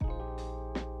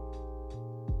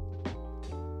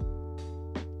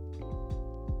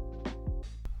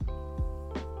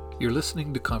You're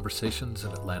listening to Conversations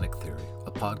in Atlantic Theory,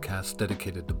 a podcast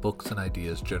dedicated to books and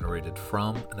ideas generated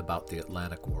from and about the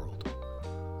Atlantic world.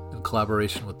 In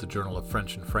collaboration with the Journal of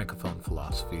French and Francophone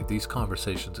Philosophy, these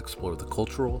conversations explore the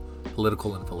cultural,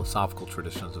 political, and philosophical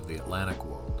traditions of the Atlantic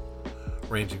world,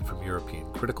 ranging from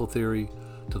European critical theory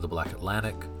to the Black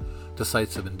Atlantic, to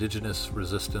sites of indigenous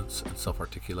resistance and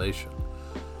self-articulation,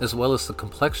 as well as the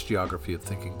complex geography of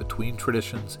thinking between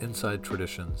traditions, inside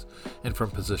traditions, and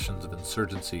from positions of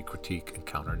insurgency, critique, and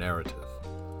counter-narrative.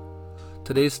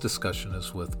 Today's discussion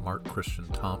is with Mark Christian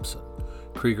Thompson,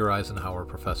 Krieger Eisenhower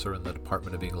Professor in the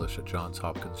Department of English at Johns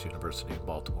Hopkins University in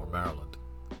Baltimore, Maryland.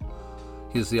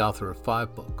 He is the author of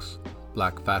 5 books: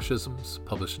 Black Fascisms,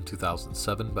 published in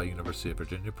 2007 by University of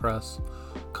Virginia Press;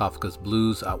 Kafka's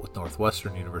Blues, out with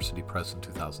Northwestern University Press in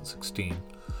 2016;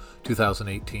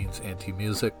 2018's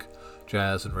Anti-Music,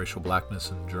 Jazz and Racial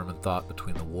Blackness in German Thought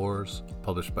Between the Wars,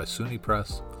 published by SUNY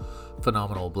Press;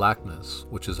 Phenomenal Blackness,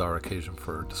 which is our occasion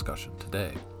for discussion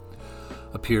today,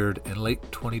 appeared in late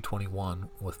 2021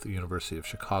 with the University of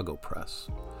Chicago Press.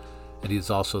 And he is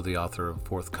also the author of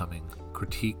forthcoming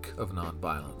Critique of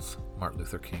Nonviolence, Martin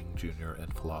Luther King Jr.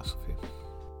 and Philosophy.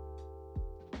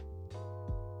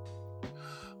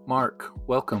 Mark,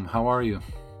 welcome. How are you?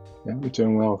 Yeah, I'm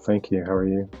doing well. Thank you. How are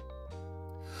you?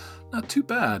 Not too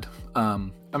bad.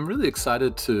 I'm really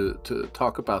excited to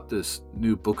talk about this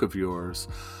new book of yours.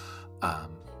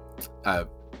 I've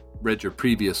read your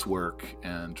previous work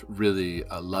and really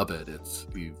love it.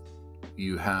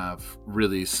 You have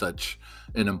really such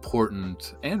an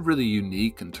important and really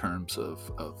unique in terms of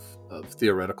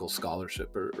theoretical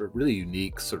scholarship, or really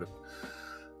unique sort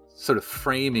of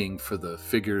framing for the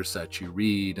figures that you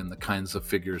read and the kinds of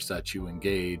figures that you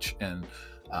engage. And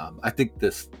I think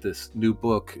this new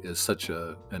book is such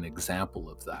an example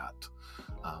of that.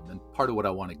 And part of what I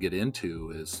want to get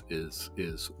into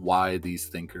is why these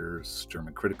thinkers,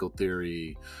 German critical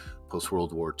theory,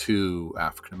 post-World War II,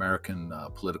 African-American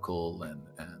political and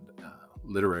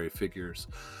literary figures.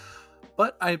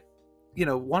 But I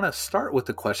want to start with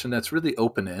the question that's really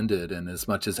open-ended, and as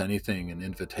much as anything, an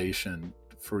invitation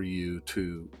for you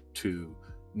to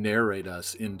narrate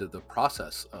us into the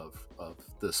process of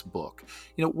this book.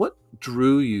 What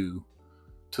drew you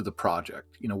to the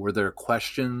project? Were there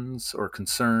questions or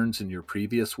concerns in your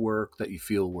previous work that you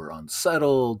feel were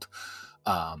unsettled?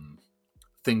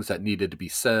 Things that needed to be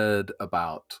said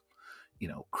about,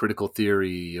 critical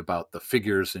theory, about the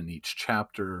figures in each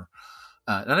chapter?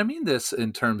 And I mean this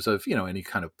in terms of, any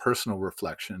kind of personal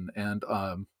reflection and,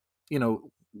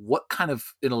 what kind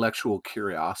of intellectual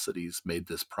curiosities made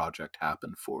this project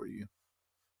happen for you?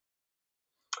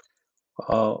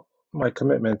 My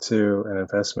commitment to and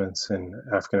investments in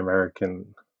African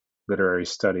American literary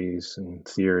studies and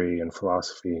theory and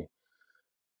philosophy,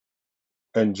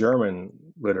 and German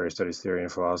literary studies, theory,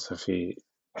 and philosophy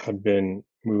had been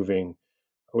moving,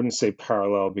 I wouldn't say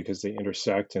parallel because they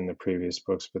intersect in the previous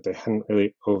books, but they hadn't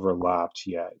really overlapped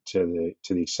yet to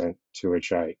the extent to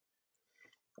which I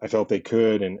felt they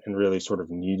could and really sort of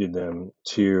needed them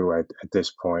to at this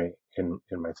point in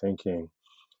my thinking.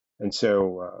 And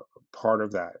so part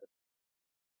of that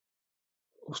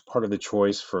was part of the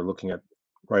choice for looking at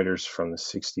writers from the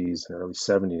 60s and early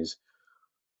 70s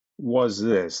was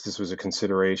this was a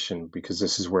consideration because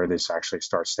this is where this actually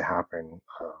starts to happen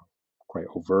quite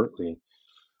overtly.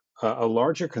 A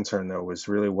larger concern, though, was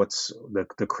really what's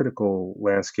the critical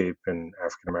landscape in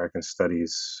African American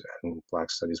studies and Black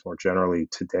studies more generally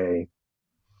today.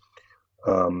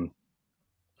 And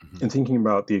thinking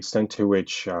about the extent to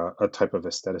which a type of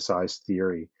aestheticized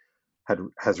theory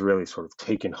has really sort of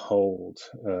taken hold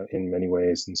in many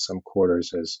ways in some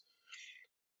quarters as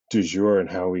du jour in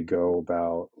how we go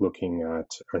about looking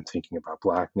at and thinking about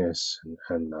Blackness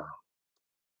and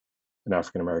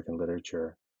African American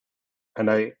literature. And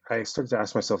I started to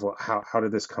ask myself, well, how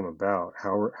did this come about?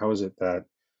 How is it that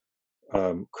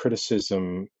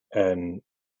criticism and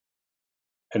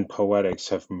poetics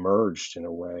have merged in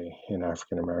a way in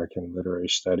African American literary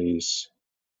studies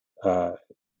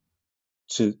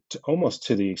to almost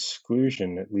to the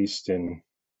exclusion, at least in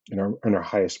our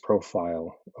highest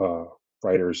profile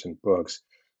writers and books,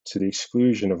 to the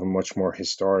exclusion of a much more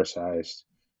historicized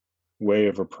way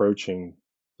of approaching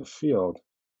the field,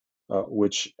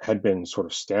 which had been sort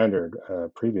of standard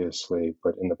previously,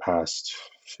 but in the past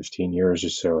 15 years or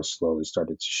so has slowly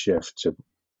started to shift to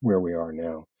where we are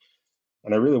now.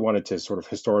 And I really wanted to sort of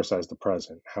historicize the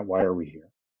present. Why are we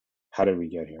here? How did we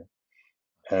get here?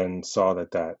 And saw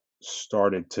that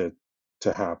started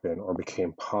to happen or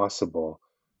became possible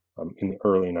in the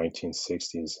early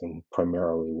 1960s, and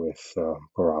primarily with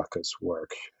Baraka's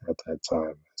work at that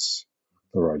time as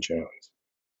Leroy Jones.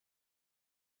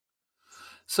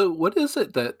 So, what is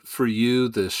it that for you,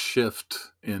 this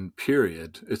shift in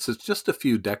period? It's just a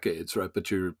few decades, right? But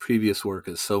your previous work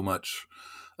is so much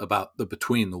about the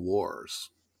between the wars,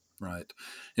 right?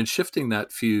 And shifting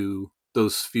those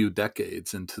few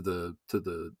decades into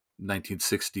the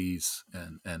 1960s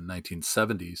and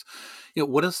 1970s.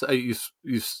 What is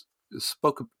you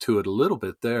spoke to it a little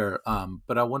bit there,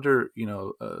 but I wonder,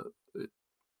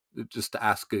 just to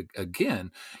ask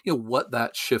again, what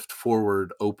that shift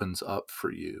forward opens up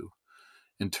for you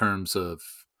in terms of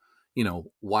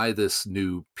why this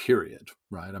new period,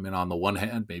 right? I mean, on the one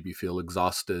hand, maybe feel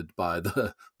exhausted by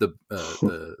the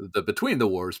between the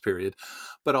wars period,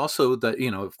 but also that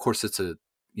of course it's a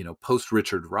post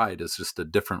Richard Wright is just a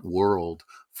different world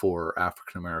for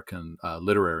African American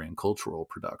literary and cultural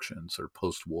productions or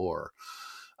post war.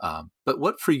 But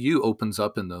what for you opens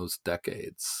up in those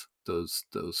decades, those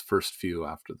first few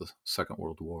after the Second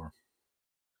World War?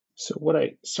 So what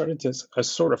I started to,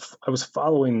 I was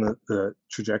following the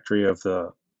trajectory of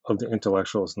the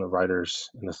intellectuals and the writers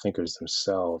and the thinkers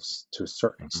themselves to a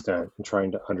certain Mm-hmm. extent, and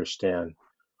trying to understand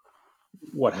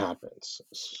what happens.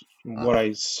 What Ah,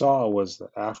 I saw was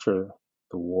that after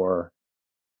the war,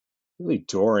 really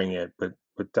during it, but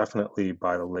definitely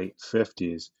by the late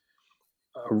 50s,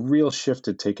 a real shift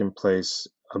had taken place,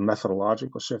 a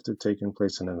methodological shift had taken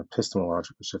place, and an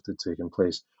epistemological shift had taken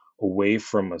place away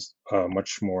from a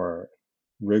much more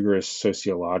rigorous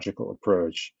sociological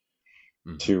approach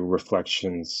mm-hmm, to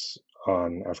reflections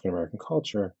on African American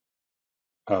culture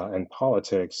and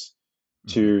politics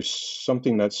mm-hmm, to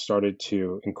something that started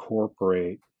to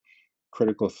incorporate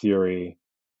critical theory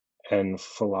and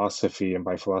philosophy. And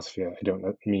by philosophy, I don't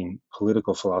mean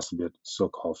political philosophy, but so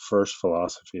called first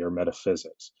philosophy or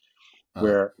metaphysics,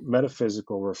 ah, where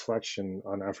metaphysical reflection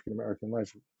on African American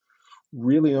life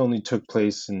really only took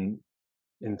place in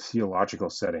theological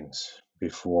settings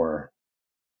before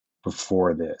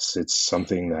this. It's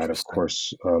something that, of interesting.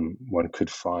 course, one could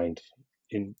find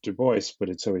in Du Bois, but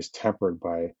it's always tempered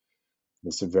by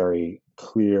this very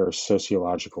clear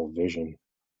sociological vision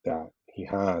that he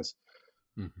has.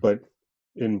 Mm-hmm, But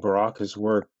in Baraka's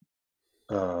work,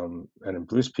 and in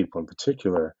Blues People in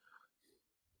particular,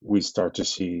 we start to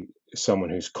see someone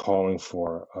who's calling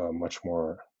for a much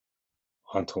more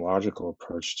ontological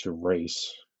approach to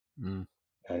race. mm,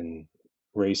 And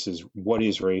race is, what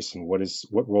is race, and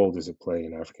what role does it play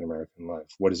in African American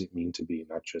life? What does it mean to be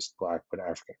not just Black but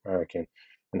African American,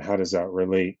 and how does that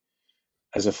relate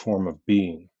as a form of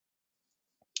being?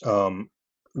 um,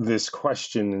 this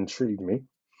question intrigued me,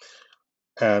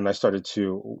 and I started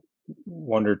to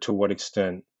wonder to what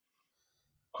extent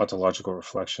ontological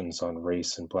reflections on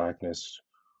race and Blackness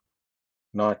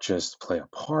not just play a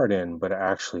part in, but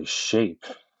actually shape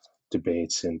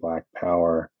debates in Black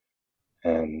power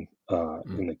and,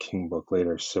 mm. in the King Book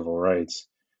later, civil rights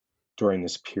during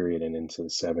this period and into the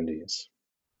 70s.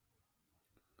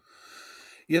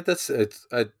 Yeah, that's it's.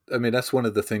 I mean, that's one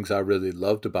of the things I really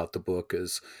loved about the book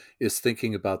is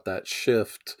thinking about that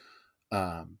shift,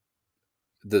 um,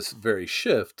 this very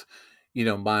shift.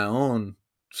 My own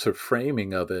sort of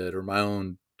framing of it or my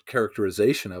own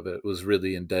characterization of it was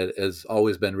really indebted, has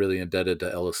always been really indebted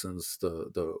to Ellison's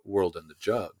the World in the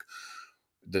Jug,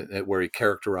 where he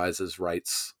characterizes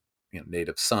Wright's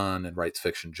native son and Wright's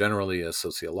fiction generally as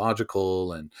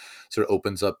sociological, and sort of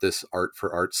opens up this art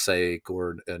for art's sake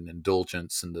or an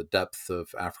indulgence in the depth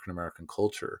of African American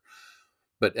culture.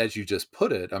 But as you just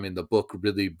put it, I mean, the book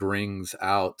really brings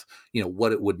out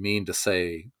what it would mean to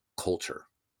say culture,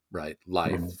 right?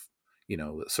 Mhm. Life,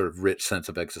 sort of rich sense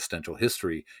of existential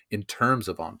history in terms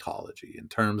of ontology, in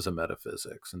terms of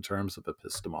metaphysics, in terms of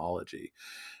epistemology.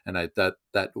 And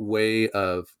that way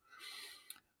of,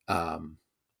 um,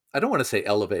 I don't want to say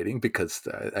elevating, because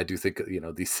I do think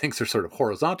these things are sort of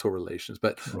horizontal relations,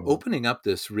 but Mhm. opening up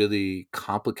this really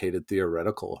complicated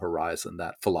theoretical horizon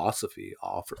that philosophy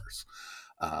offers,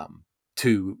 um,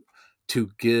 to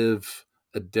give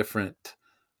a different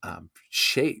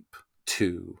shape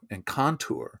to and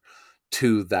contour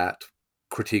to that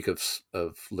critique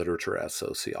of literature as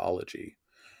sociology,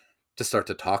 to start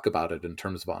to talk about it in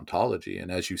terms of ontology,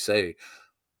 and as you say,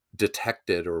 detect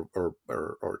it or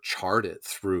chart it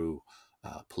through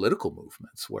political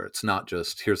movements, where it's not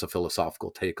just here's a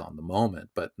philosophical take on the moment,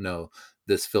 but no,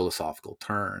 this philosophical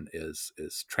turn is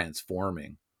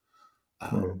transforming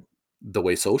Mhm. the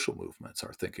way social movements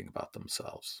are thinking about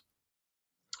themselves.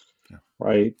 Yeah.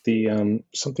 Right. The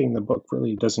something the book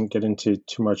really doesn't get into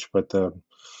too much, but the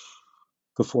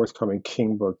forthcoming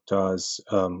King book does,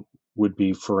 would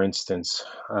be, for instance,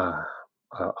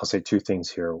 I'll say two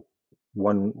things here.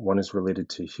 One is related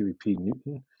to Huey P.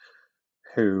 Newton,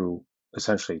 who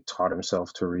essentially taught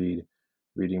himself to read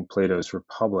reading Plato's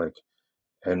Republic,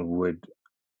 and would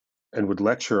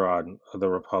lecture on the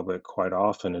Republic quite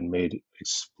often, and made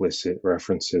explicit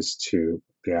references to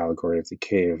the allegory of the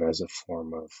cave as a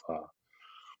form of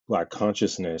Black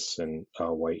consciousness and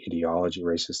white ideology,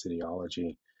 racist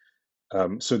ideology.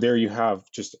 So there you have,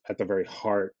 just at the very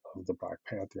heart of the Black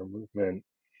Panther movement,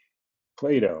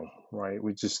 Plato, right?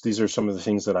 These are some of the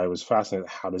things that I was fascinated.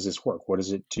 How does this work? What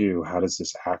does it do? How does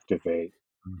this activate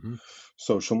Hmm.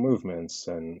 social movements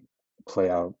and play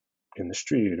out in the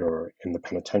street or in the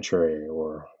penitentiary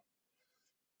or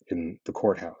in the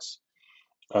courthouse?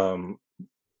 Um,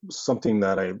 Something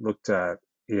that I looked at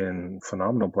in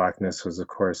Phenomenal Blackness was, of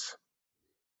course,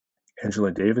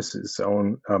 Angela Davis's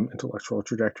own intellectual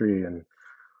trajectory and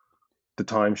the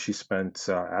time she spent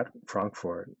at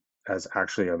Frankfurt as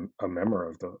actually a member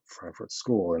of the Frankfurt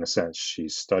School. In a sense,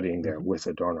 she's studying there Hmm. with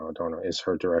Adorno. Adorno is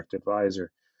her direct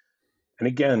advisor. And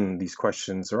again, these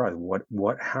questions arise.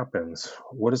 What happens?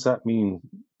 What does that mean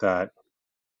that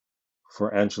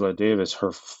for Angela Davis,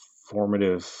 her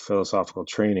formative philosophical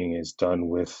training is done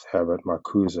with Herbert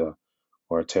Marcuse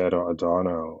or Theodor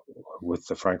Adorno, or with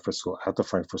the Frankfurt School, at the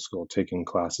Frankfurt School, taking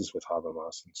classes with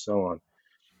Habermas and so on?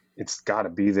 It's got to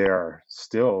be there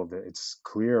still. It's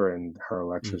clear in her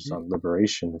lectures Hmm. on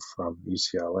liberation from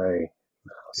UCLA,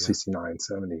 Yeah. 69,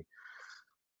 70.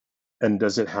 And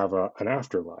does it have an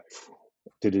afterlife?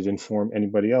 Did it inform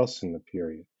anybody else in the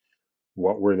period?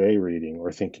 What were they reading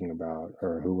or thinking about,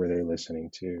 or who were they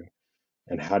listening to?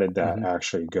 And how did that Hmm.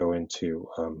 actually go into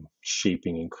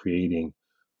shaping and creating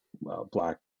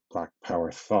black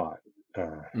power thought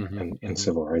Hmm. and Hmm.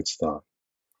 civil rights thought?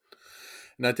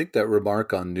 And I think that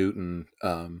remark on Newton,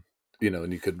 and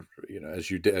you could, as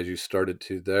you did, as you started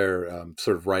to there,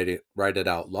 sort of write it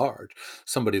out large.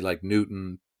 Somebody like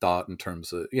Newton thought in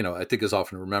terms of, I think is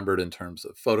often remembered in terms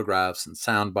of photographs and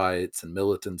sound bites and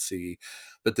militancy,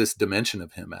 but this dimension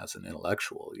of him as an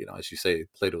intellectual, as you say,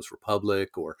 Plato's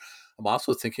Republic, or I'm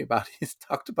also thinking about, he's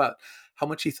talked about how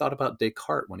much he thought about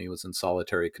Descartes when he was in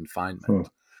solitary Hmm. confinement,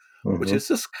 which Mm-hmm. is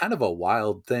just kind of a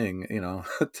wild thing,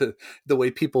 to the way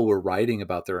people were writing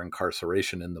about their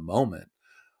incarceration in the moment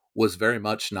was very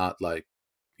much not like,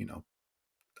 you know,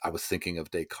 I was thinking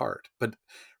of Descartes, but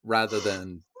rather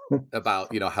than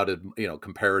about, how did,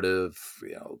 comparative,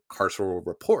 carceral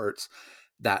reports,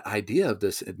 that idea of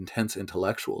this intense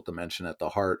intellectual dimension at the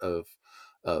heart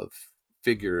of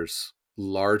figures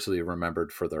largely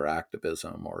remembered for their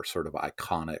activism or sort of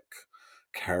iconic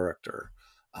character.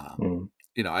 Um, Mm.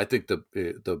 I think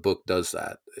the book does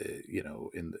that.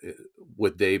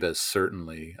 With Davis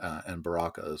certainly, and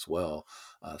Baraka as well,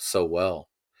 so well.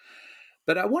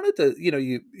 But I wanted to,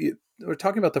 you we're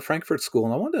talking about the Frankfurt School,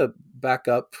 and I wanted to back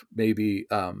up, maybe,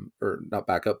 or not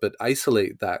back up, but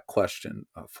isolate that question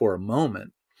for a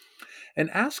moment and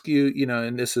ask you,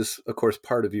 and this is, of course,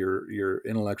 part of your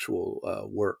intellectual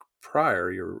work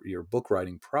prior, your book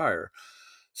writing prior.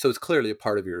 So it's clearly a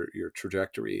part of your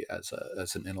trajectory as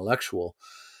an intellectual.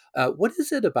 What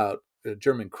is it about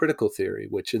German critical theory,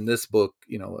 which in this book,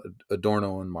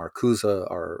 Adorno and Marcuse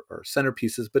are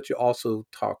centerpieces, but you also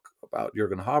talk about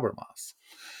Jürgen Habermas.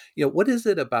 What is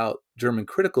it about German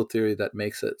critical theory that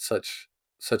makes it such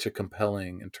a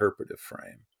compelling interpretive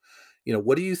frame?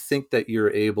 What do you think that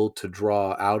you're able to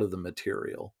draw out of the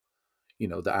material?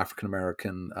 The African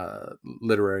American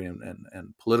literary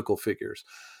and political figures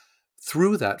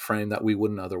through that frame that we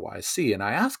wouldn't otherwise see. And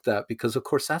I ask that because, of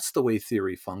course, that's the way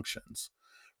theory functions,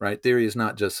 right? Theory is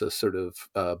not just a sort of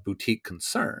boutique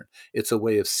concern. It's a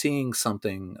way of seeing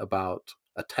something about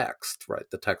a text, right?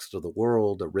 The text of the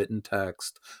world, a written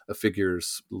text, a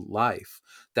figure's life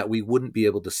that we wouldn't be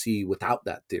able to see without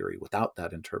that theory, without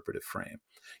that interpretive frame.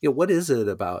 What is it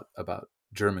about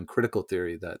German critical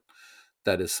theory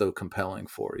that is so compelling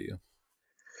for you?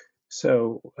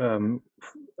 So,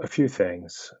 a few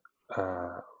things.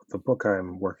 Uh, the book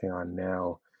I'm working on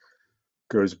now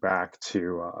goes back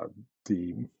to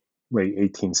the late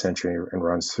 18th century and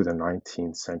runs through the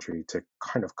 19th century to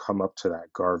kind of come up to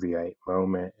that Garveyite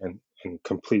moment and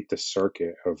complete the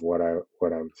circuit of what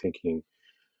I'm thinking,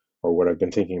 or what I've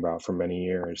been thinking about for many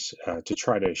years, to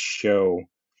try to show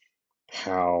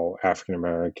how African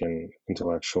American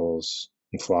intellectuals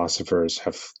and philosophers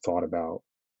have thought about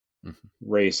Mm-hmm.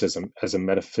 race as a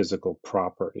metaphysical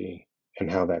property,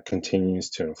 and how that continues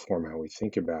to inform how we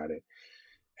think about it.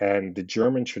 And the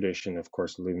German tradition, of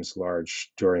course, looms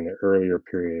large during the earlier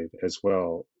period as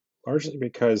well, largely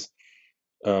because,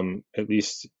 at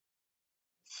least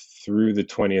through the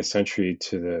 20th century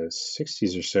to the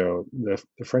 60s or so,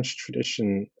 the French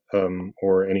tradition,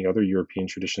 or any other European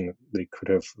tradition that they could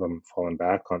have fallen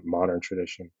back on, modern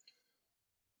tradition,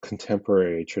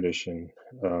 contemporary tradition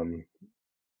um,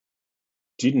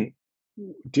 didn't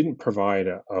didn't provide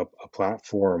a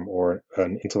platform or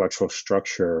an intellectual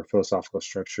structure, philosophical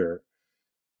structure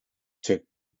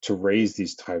to raise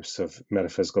these types of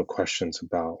metaphysical questions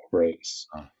about race.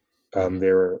 Mm-hmm.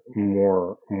 They were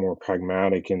more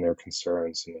pragmatic in their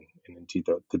concerns, and indeed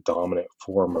the dominant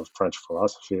form of French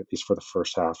philosophy, at least for the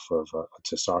first half of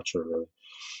to Sartre, really,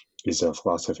 is a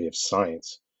philosophy of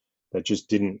science that just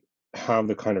didn't have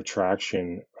the kind of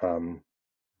traction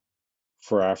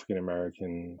for African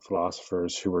American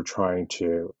philosophers who were trying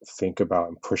to think about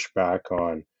and push back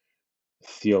on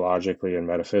theologically and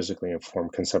metaphysically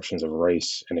informed conceptions of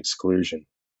race and exclusion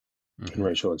and Mm-hmm.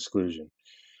 racial exclusion.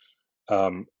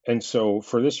 And so,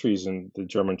 for this reason, the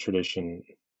German tradition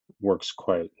works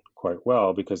quite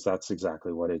well because that's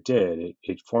exactly what it did.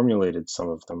 It formulated some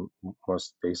of the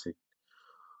most basic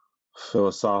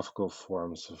philosophical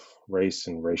forms of race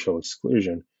and racial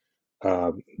exclusion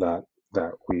that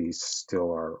we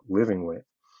still are living with.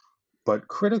 But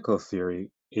critical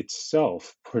theory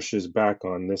itself pushes back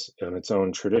on this on its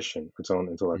own tradition, its own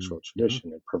intellectual Mm-hmm.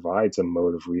 tradition. It provides a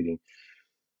mode of reading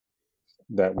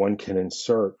that one can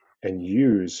insert and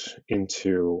use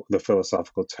into the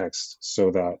philosophical text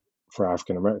so that for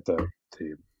African American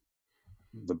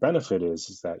the benefit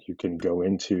is that you can go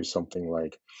into something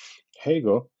like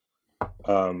Hegel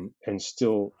and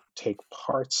still take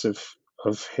parts of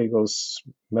Hegel's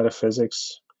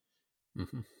metaphysics,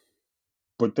 Mm-hmm.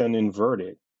 but then invert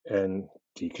it and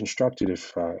deconstruct it,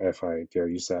 if I dare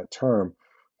use that term,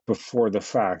 before the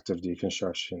fact of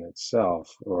deconstruction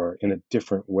itself, or in a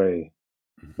different way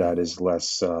Mm-hmm. that is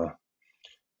less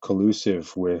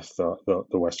collusive with the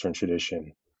Western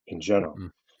tradition in general.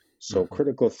 So, Mm-hmm.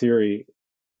 critical theory,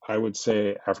 I would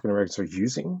say African Americans are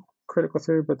using critical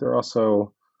theory, but they're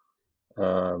also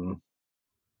um,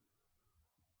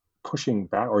 pushing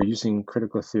back or using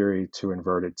critical theory to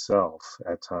invert itself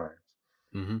at times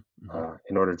Mm-hmm. Mm-hmm.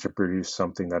 in order to produce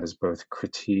something that is both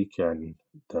critique and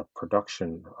the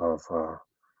production of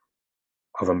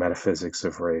a metaphysics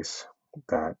of race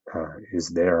that is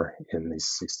there in these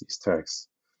 60s texts.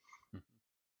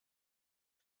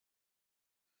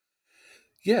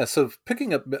 Yeah, so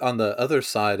picking up on the other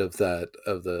side of that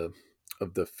of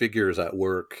the figures at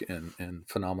work in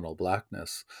phenomenal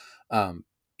blackness,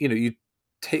 you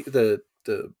take the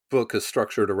book is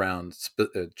structured around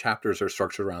chapters are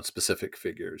structured around specific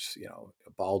figures.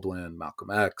 Baldwin,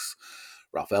 Malcolm X,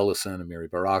 Ralph Ellison, Amiri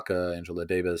Baraka, Angela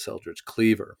Davis, Eldridge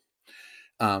Cleaver.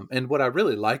 And what I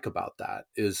really like about that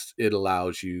is it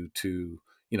allows you to,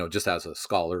 just as a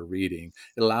scholar reading,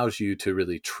 it allows you to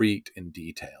really treat in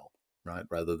detail, right?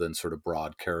 Rather than sort of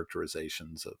broad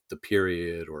characterizations of the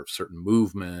period or certain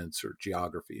movements or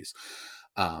geographies.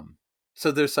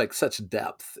 So there's like such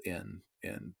depth in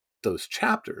those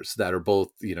chapters that are both,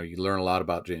 you learn a lot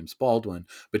about James Baldwin,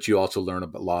 but you also learn a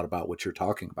lot about what you're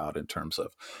talking about in terms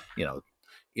of, you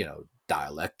know,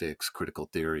 dialectics, critical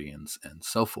theory, and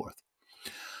so forth.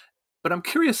 But I'm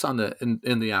curious on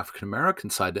in the African American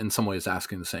side, in some ways,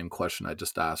 asking the same question I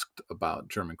just asked about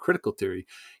German critical theory.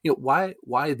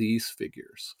 Why these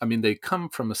figures? I mean, they come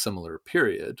from a similar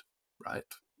period, right?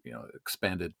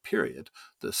 Expanded period,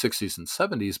 the 60s and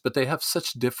 70s, but they have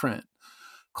such different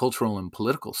cultural and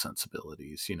political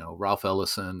sensibilities. Ralph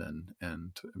Ellison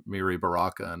and Miri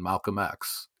Baraka and Malcolm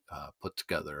X put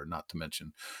together, not to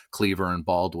mention Cleaver and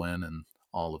Baldwin and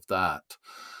all of that.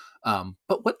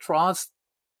 But what draws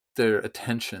their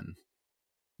attention,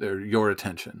 your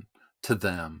attention to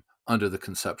them under the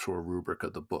conceptual rubric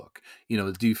of the book?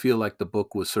 Do you feel like the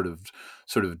book was sort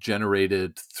of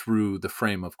generated through the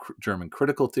frame of German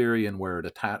critical theory and where it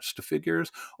attached to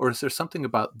figures, or is there something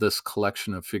about this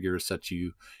collection of figures that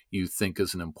you think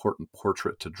is an important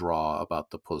portrait to draw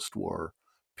about the post-war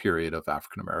period of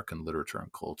African American literature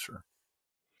and culture?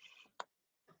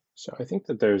 So I think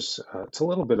that there's it's a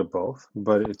little bit of both,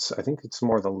 but I think it's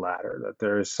more the latter, that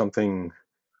there is something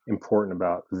important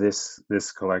about this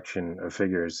collection of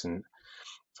figures, and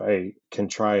if I can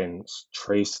try and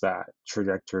trace that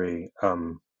trajectory,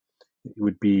 it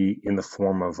would be in the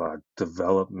form of a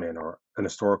development or an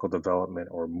historical development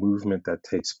or movement that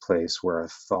takes place where a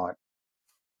thought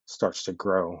starts to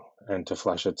grow and to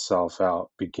flesh itself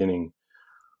out, beginning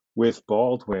with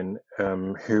Baldwin,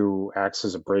 who acts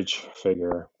as a bridge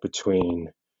figure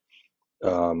between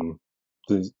um,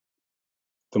 the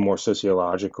more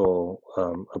sociological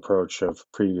approach of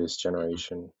previous Mm-hmm.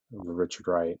 generation of Richard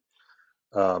Wright,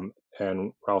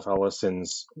 and Ralph Ellison,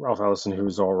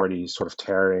 who's already sort of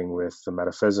tearing with the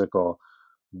metaphysical,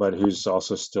 but who's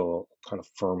also still kind of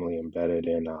firmly embedded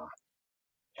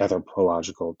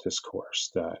anthropological discourse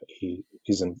that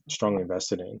he's strongly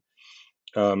invested in.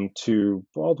 To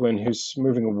Baldwin, who's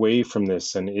moving away from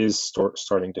this and is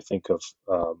starting to think of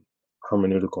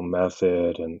hermeneutical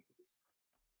method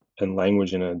and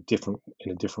language in a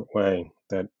different way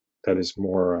that is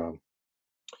more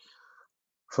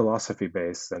philosophy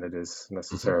based than it is Hmm.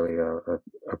 necessarily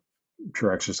a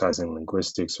pure exercise in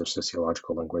linguistics or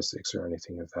sociological linguistics or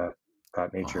anything of that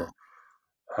Uh-huh. nature.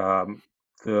 Um,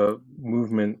 the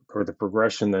movement or the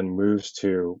progression then moves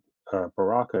to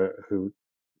Baraka, who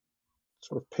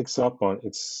sort of picks up on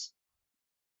it's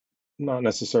not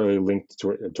necessarily linked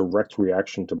to a direct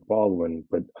reaction to Baldwin,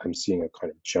 but I'm seeing a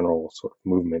kind of general sort of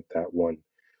movement that one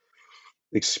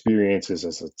experiences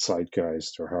as a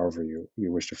zeitgeist or however you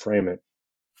wish to frame it.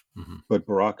 Hmm. But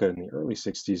Baraka in the early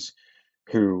 60s,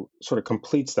 who sort of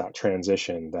completes that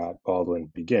transition that Baldwin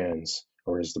begins,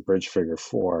 or is the bridge figure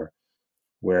for,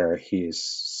 where he is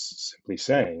simply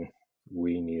saying,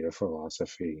 we need a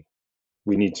philosophy.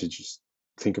 We need to just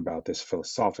think about this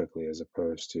philosophically as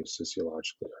opposed to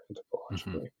sociologically or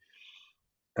Hmm. anthropologically.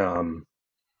 Um,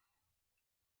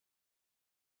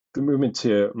 the movement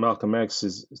to Malcolm X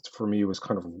is, for me, was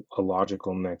kind of a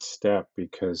logical next step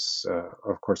because,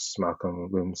 of course, Malcolm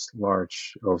looms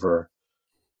large over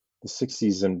the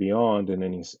 60s and beyond in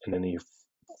any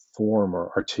form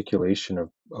or articulation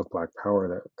of Black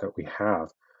Power that we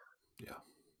have. Yeah.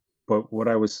 But what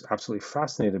I was absolutely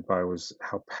fascinated by was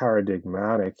how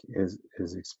paradigmatic his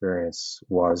experience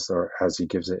was, or as he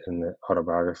gives it in the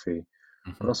autobiography,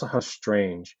 but Hmm. also how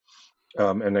strange.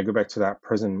 And I go back to that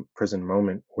prison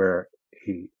moment where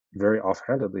he very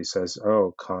offhandedly says,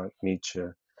 "Oh, Kant, Nietzsche,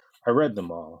 I read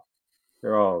them all.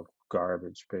 They're all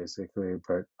garbage, basically,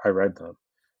 but I read them,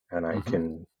 and I Hmm.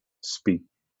 can speak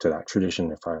to that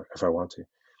tradition if I want to."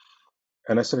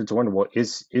 And I started to wonder, well,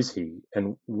 is he?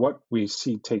 And what we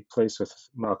see take place with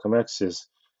Malcolm X is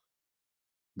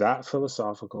that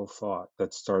philosophical thought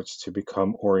that starts to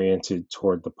become oriented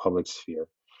toward the public sphere,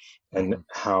 and Hmm.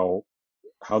 how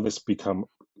this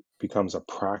becomes a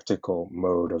practical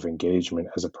mode of engagement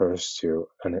as opposed to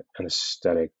an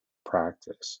aesthetic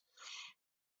practice,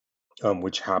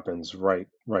 which happens right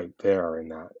there in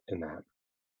that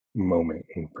moment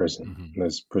in prison, Hmm. in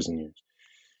those prison years.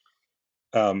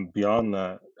 Beyond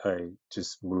that, I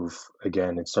just move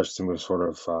again. It starts to move sort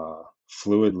of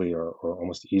fluidly or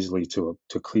almost easily to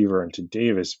Cleaver and to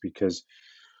Davis, because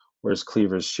whereas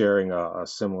Cleaver is sharing a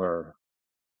similar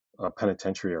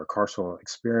penitentiary or carceral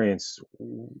experience,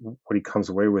 what he comes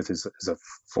away with is a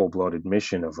full blown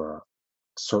admission of a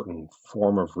certain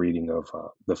form of reading of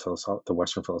the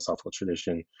Western philosophical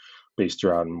tradition based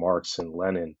around Marx and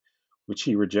Lenin, which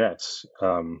he rejects,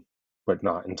 but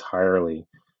not entirely,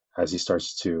 as he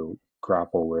starts to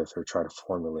grapple with or try to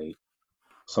formulate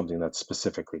something that's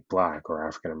specifically Black or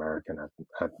African American at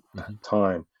that Hmm.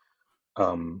 time,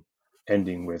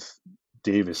 ending with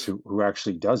Davis, who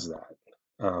actually does that,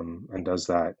 and does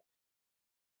that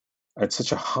at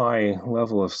such a high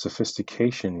level of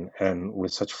sophistication and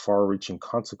with such far-reaching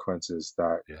consequences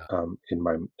that, Yeah.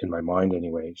 in my mind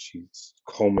anyway, she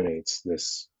culminates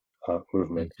this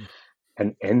movement Hmm.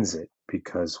 and ends it,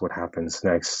 because what happens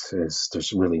next is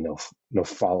there's really no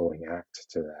following act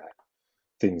to that.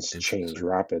 Things change Interesting.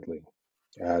 rapidly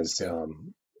as Yeah.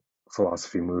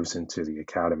 philosophy moves into the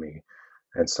academy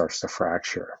and starts to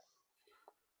fracture.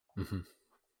 Hmm.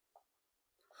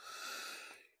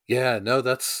 Yeah, no,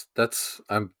 that's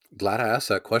I'm glad I asked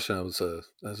that question. That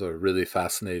was a really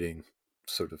fascinating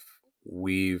sort of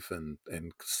weave and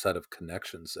set of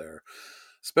connections there.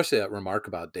 Especially that remark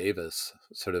about Davis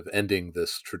sort of ending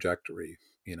this trajectory,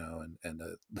 and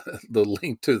the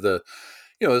link to the,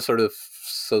 the sort of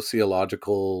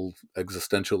sociological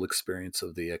existential experience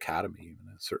of the academy in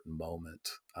a certain moment,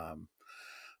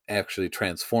 actually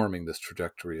transforming this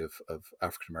trajectory of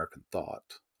African American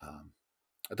thought.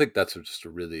 I think that's just a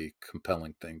really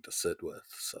compelling thing to sit with.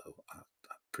 So I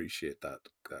appreciate that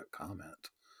comment.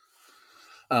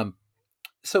 Um,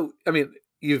 so I mean,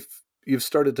 you've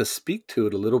started to speak to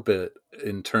it a little bit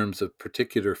in terms of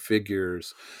particular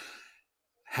figures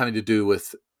having to do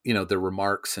with their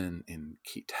remarks in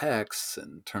key texts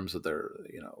in terms of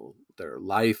their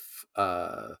life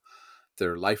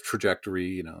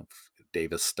trajectory.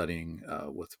 Davis studying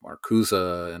with Marcuse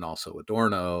and also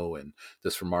Adorno, and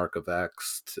this remark of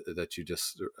X that you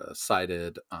just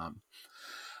cited.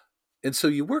 And so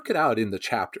you work it out in the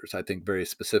chapters, I think, very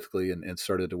specifically, and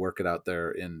started to work it out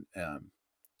there in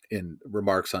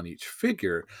remarks on each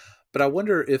figure. But I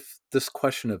wonder if this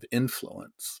question of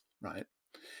influence, right?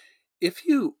 If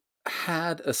you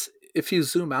had a, if you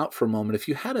zoom out for a moment, if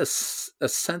you had a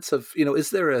sense of,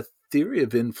 is there a theory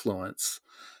of influence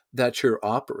that you're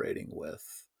operating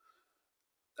with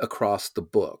across the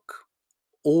book?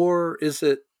 Or is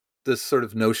it this sort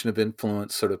of notion of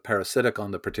influence sort of parasitic on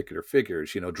the particular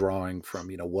figures, drawing from,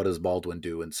 what does Baldwin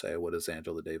do and say? What does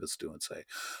Angela Davis do and say?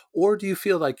 Or do you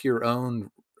feel like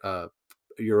uh,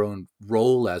 your own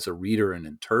role as a reader and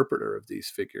interpreter of these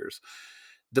figures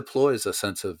deploys a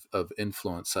sense of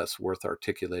influence that's worth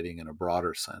articulating in a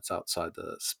broader sense outside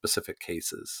the specific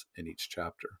cases in each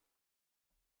chapter?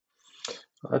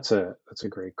 That's a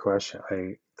great question.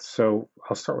 So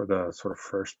I'll start with the sort of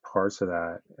first parts of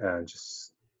that and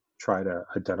just try to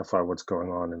identify what's going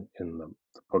on in the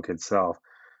book itself.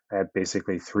 I had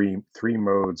basically three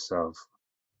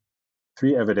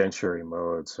evidentiary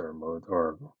modes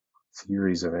or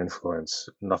theories of influence.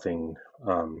 Nothing.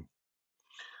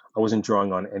 I wasn't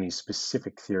drawing on any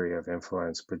specific theory of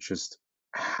influence, but just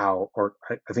how, or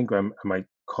I think I might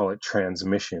call it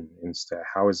transmission instead.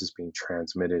 How is this being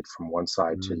transmitted from one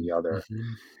side to the other?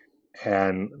 Mm-hmm.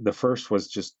 And the first was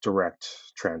just direct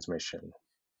transmission.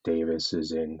 Davis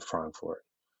is in Frankfurt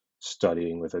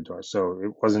studying with a door. So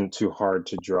it wasn't too hard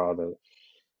to draw the.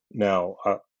 Now,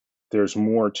 there's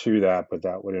more to that, but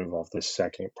that would involve the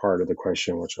second part of the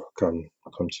question, which I'll come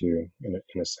to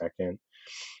in a second.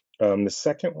 The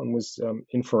second one was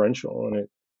inferential, and it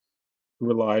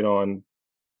relied on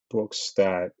books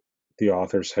that the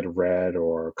authors had read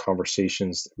or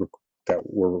conversations that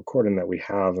were recorded that we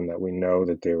have and that we know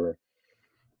that they were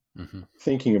Mm-hmm.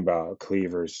 thinking about.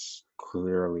 Cleaver's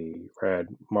clearly read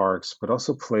Marx, but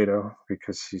also Plato,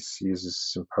 because he uses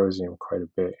symposium quite a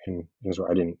bit in his.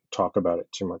 I didn't talk about it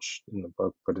too much in the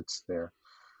book, but it's there.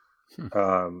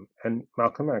 Hmm. And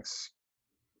Malcolm X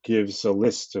gives a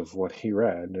list of what he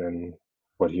read and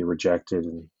what he rejected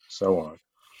and so on.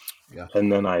 Yeah. And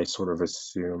then I sort of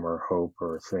assume or hope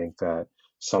or think that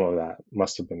some of that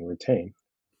must have been retained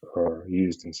or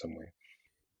used in some way.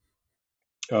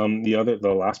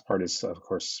 The last part is, of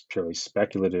course, purely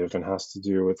speculative and has to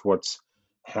do with what's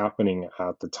happening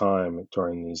at the time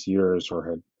during these years,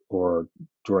 or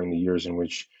during the years in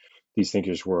which these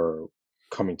thinkers were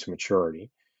coming to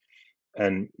maturity.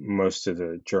 And most of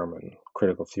the German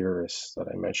critical theorists that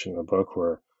I mentioned in the book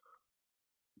were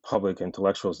public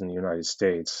intellectuals in the United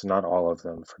States. Not all of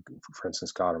them. For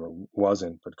instance, Gadamer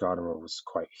wasn't, but Gadamer was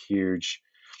quite huge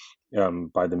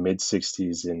by the mid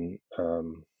 '60s in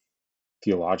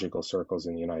theological circles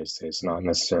in the United States, not Mm-hmm.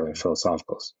 necessarily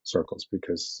philosophical circles,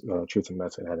 because Truth and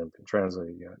Method hadn't been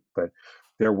translated yet. But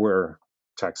there were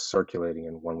texts circulating,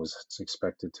 and one was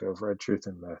expected to have read Truth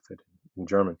and Method in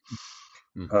German.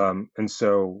 Mm-hmm. And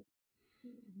so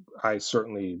I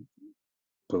certainly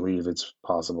believe it's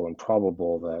possible and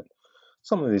probable that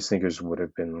some of these thinkers would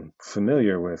have been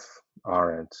familiar with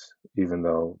Arendt, even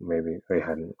though maybe they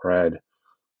hadn't read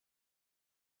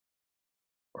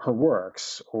her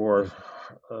works, or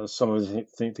some of the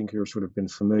thinkers would have been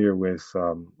familiar with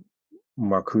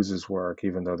Marcuse's work,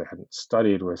 even though they hadn't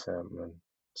studied with him, and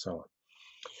so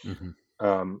Mm-hmm.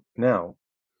 on. Now,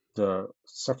 the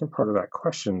second part of that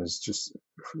question is just,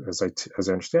 as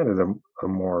I understand it, a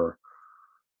more,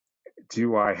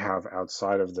 do I have,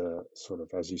 outside of the sort of,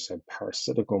 as you said,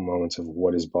 parasitical moments of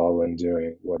what is Baldwin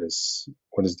doing, what is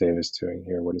Davis doing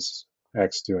here, what is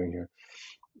X doing here,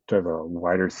 do I have a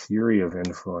wider theory of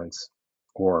influence,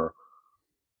 or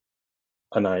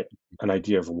an an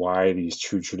idea of why these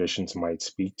two traditions might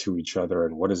speak to each other,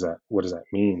 and what does that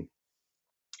mean?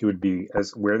 It would be,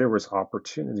 as where there was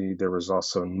opportunity, there was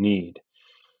also need,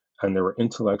 and there were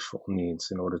intellectual needs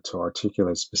in order to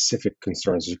articulate specific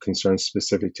concerns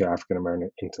specific to African American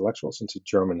intellectuals and to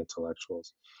German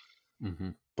intellectuals, Mm-hmm.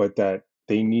 but that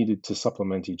they needed to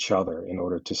supplement each other in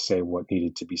order to say what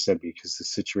needed to be said, because the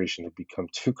situation had become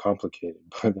too complicated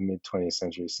by the mid 20th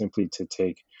century simply to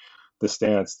take the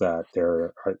stance that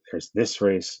there's this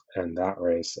race and that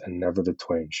race, and never the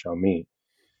twain shall meet.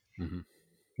 Mm-hmm.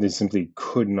 They simply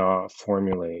could not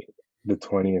formulate the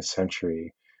 20th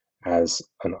century as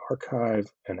an archive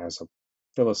and as a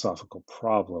philosophical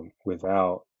problem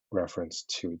without reference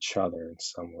to each other in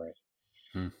some way.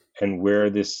 Mm-hmm. And where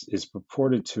this is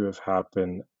purported to have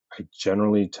happened, I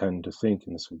generally tend to think,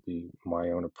 and this would be my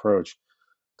own approach,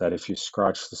 that if you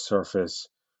scratch the surface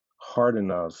hard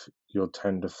enough, you'll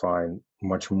tend to find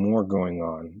much more going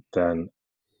on than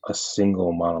a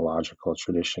single monological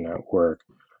tradition at work,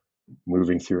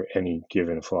 moving through any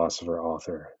given philosopher,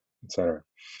 author, etc.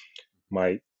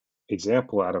 My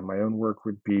example out of my own work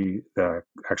would be the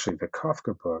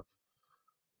Kafka book,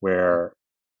 where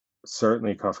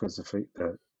certainly Kafka's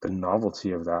the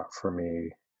novelty of that for me,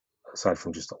 aside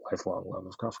from just a lifelong love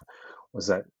of Kafka, was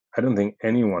that I don't think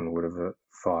anyone would have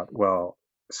thought, well,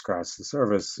 scratch the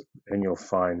surface and you'll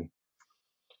find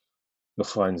you'll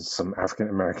find some African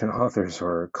American authors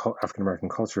or African American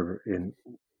culture in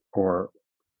or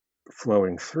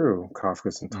flowing through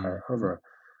Kafka's entire Hmm. oeuvre.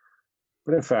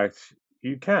 But in fact,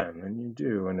 you can and you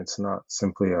do, and it's not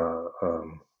simply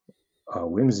a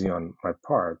whimsy on my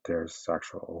part. There's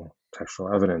actual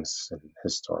textual evidence and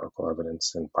historical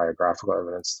evidence and biographical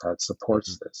evidence that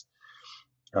Hmm. supports this.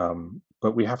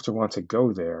 But we have to want to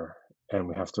go there, and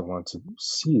we have to want to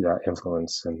see that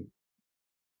influence and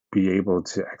be able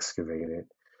to excavate it.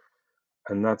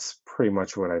 And that's pretty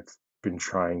much what I've been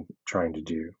trying to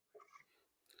do.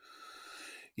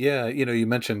 Yeah, you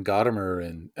mentioned Gadamer,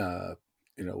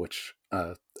 and which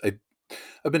I've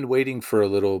been waiting for a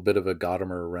little bit of a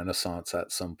Gadamer renaissance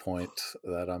at some point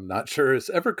that I'm not sure is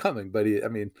ever coming. But I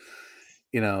mean,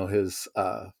 his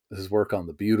work on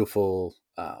the beautiful,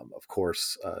 of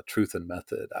course, truth and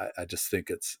method. I just think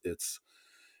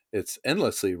it's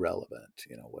endlessly relevant.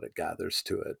 What it gathers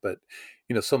to it, but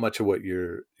so much of what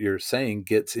you're saying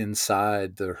gets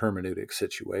inside the hermeneutic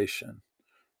situation,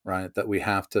 right? That we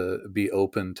have to be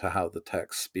open to how the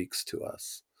text speaks to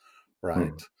us,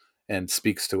 right? Hmm. And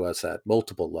speaks to us at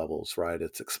multiple levels, right?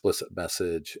 Its explicit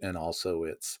message and also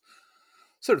its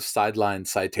sort of sideline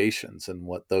citations and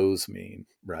what those mean,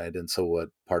 right? And so, what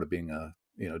part of being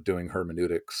doing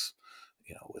hermeneutics,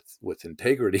 with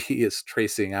integrity is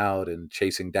tracing out and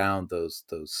chasing down those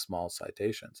small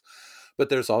citations. But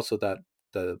there's also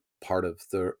the part of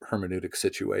the hermeneutic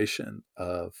situation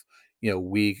of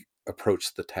we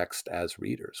approach the text as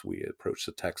readers. We approach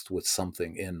the text with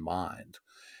something in mind,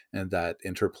 and that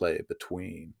interplay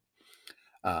between.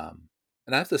 Um,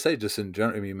 and I have to say, just in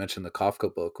general, I mean, you mentioned the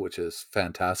Kafka book, which is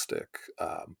fantastic.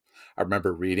 I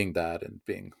remember reading that and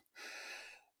being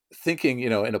thinking,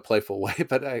 in a playful way,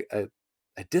 but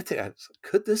I did think,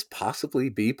 could this possibly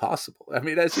be possible? I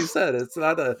mean, as you said, it's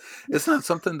not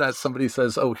something that somebody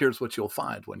says, "Oh, here's what you'll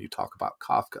find when you talk about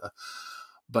Kafka."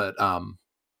 But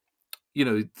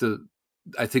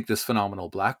I think this phenomenal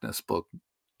Blackness book,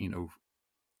 you know,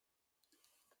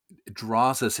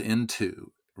 draws us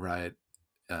into, right,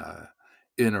 uh,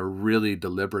 in a really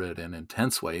deliberate and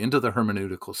intense way, into the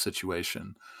hermeneutical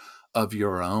situation of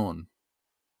your own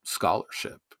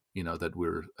scholarship.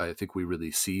 That I think we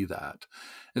really see that.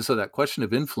 And so that question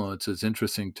of influence is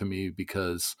interesting to me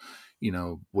because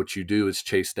what you do is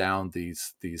chase down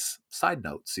these side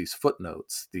notes, these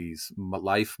footnotes, these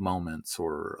life moments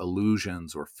or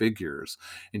allusions or figures,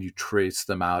 and you trace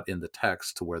them out in the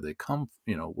text to where they come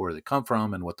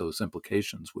from and what those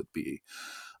implications would be.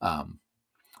 Um,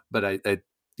 but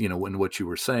in what you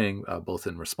were saying, both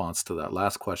in response to that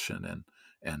last question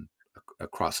and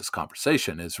across this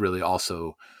conversation, is really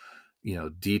also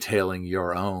detailing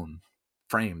your own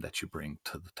frame that you bring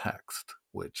to the text,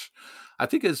 which I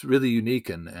think is really unique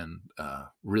and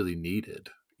really needed.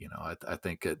 I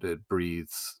think it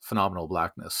breathes phenomenal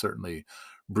Blackness. Certainly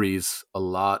breathes a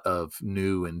lot of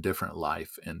new and different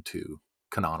life into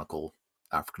canonical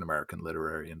African American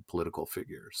literary and political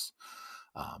figures.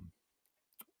 Um,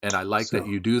 and I like that So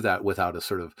you do that without a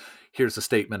sort of, here's a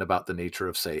statement about the nature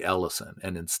of, say, Ellison.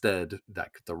 And instead,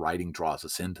 that the writing draws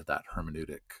us into that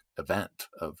hermeneutic event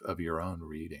of your own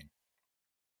reading.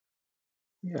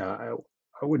 yeah,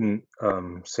 I wouldn't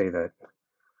say that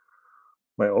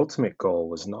my ultimate goal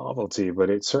was novelty, but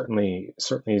it certainly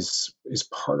is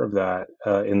part of that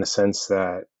in the sense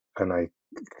that, and I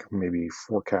maybe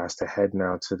forecast ahead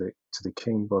now to the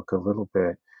King book a little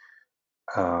bit.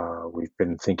 We've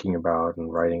been thinking about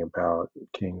and writing about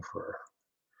King for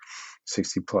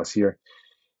 60 plus year,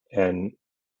 and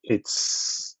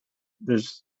it's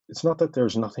it's not that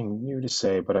there's nothing new to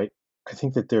say, but I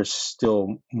think that there's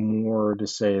still more to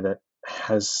say that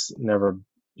has never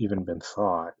even been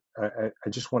thought. I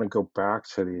just want to go back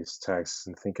to these texts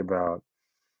and think about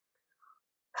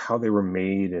how they were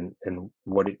made and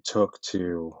what it took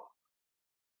to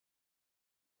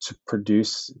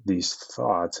produce these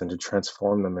thoughts and to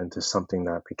transform them into something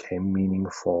that became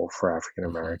meaningful for African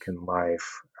Hmm. American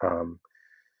life.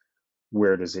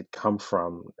 Where does it come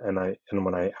from? And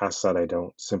when I ask that, I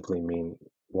don't simply mean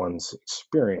one's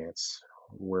experience.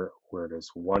 Where does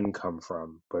one come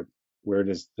from? But where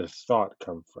does the thought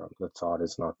come from? The thought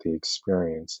is not the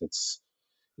experience; it's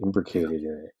Yeah. imbricated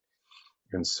in it.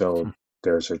 And so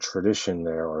there's a tradition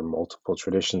there, or multiple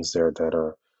traditions there that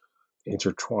are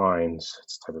intertwined.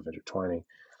 It's a type of intertwining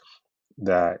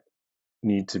that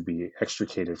need to be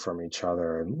extricated from each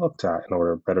other and looked at in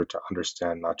order better to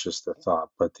understand not just the thought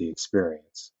but the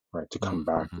experience, right? To come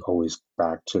back Mm-hmm. always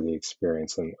back to the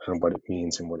experience and what it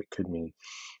means and what it could mean.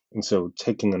 And so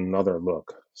taking another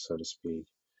look, so to speak,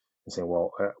 and saying,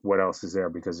 well, what else is there?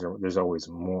 Because there's always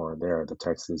more there. The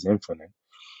text is infinite.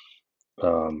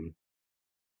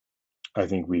 I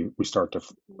think we start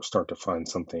to find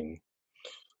something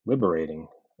liberating.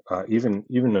 Even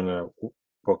in a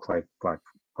book like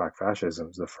Black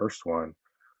Fascism, the first one,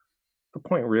 the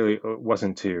point really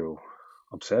wasn't to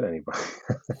upset anybody,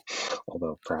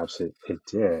 although perhaps it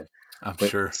did, I'm but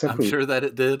sure. I'm simply sure that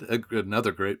it did.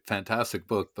 Another great, fantastic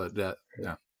book, but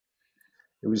yeah,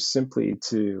 it was simply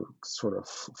to sort of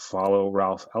follow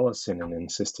Ralph Ellison and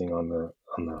insisting on the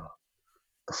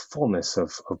fullness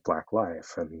of Black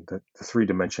life and the three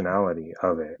dimensionality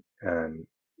of it, and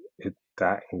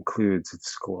that includes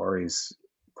its glories,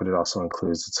 but it also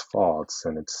includes its faults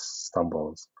and its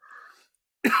stumbles.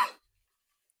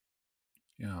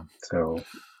 yeah. So,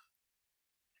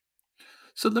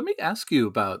 So let me ask you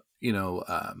about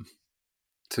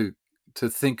to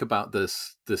think about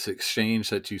this exchange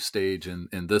that you stage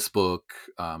in this book,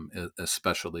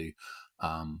 especially,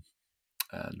 um,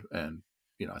 and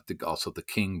I think also the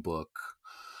King book,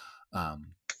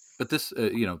 but this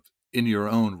in your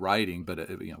own writing, but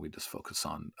we just focus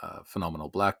on phenomenal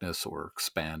blackness or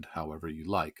expand however you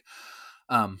like.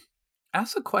 Um,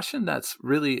 Ask a question that's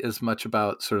really as much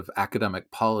about sort of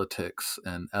academic politics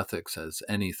and ethics as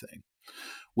anything,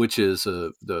 which is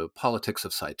the politics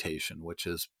of citation, which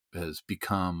has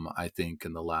become, I think,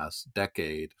 in the last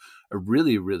decade, a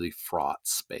really, really fraught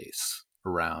space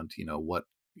around, what,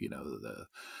 the,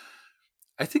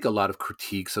 I think a lot of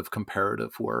critiques of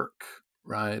comparative work,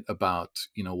 right? About,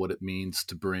 what it means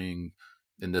to bring,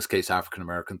 in this case, African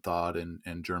American thought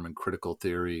and German critical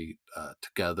theory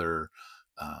together,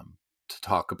 to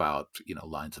talk about,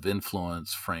 lines of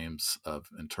influence, frames of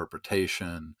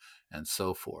interpretation, and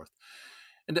so forth.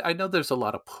 And I know there's a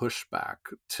lot of pushback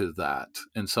to that.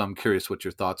 And so I'm curious what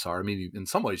your thoughts are. I mean, in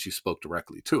some ways, you spoke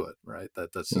directly to it, right?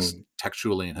 That's just mm.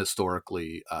 textually and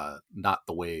historically not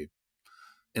the way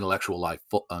intellectual life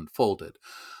unfolded.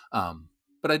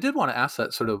 But I did want to ask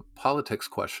that sort of politics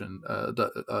question,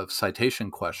 the citation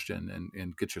question,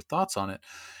 and get your thoughts on it.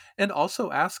 And also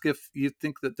ask if you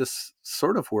think that this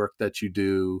sort of work that you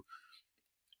do,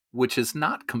 which is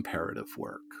not comparative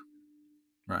work,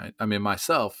 right? I mean,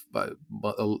 myself,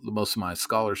 most of my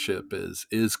scholarship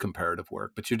is comparative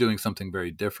work, but you're doing something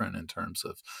very different in terms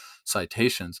of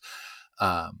citations,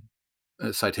 um,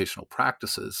 citational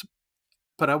practices.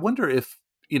 But I wonder if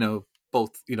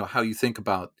both how you think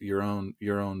about your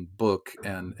own book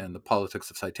and the politics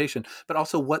of citation, but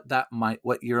also what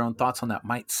your own thoughts on that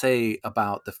might say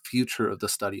about the future of the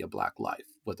study of Black life,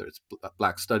 whether it's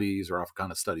Black studies or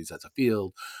Africana studies as a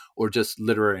field, or just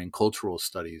literary and cultural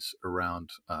studies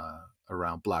around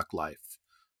Black life.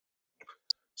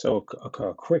 So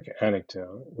a quick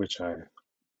anecdote, which I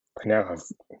now have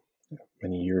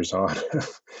many years on,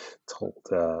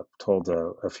 told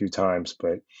a few times,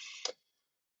 but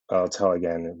I'll tell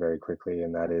again very quickly,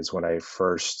 and that is when I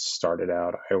first started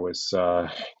out, I was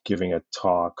giving a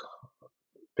talk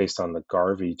based on the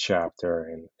Garvey chapter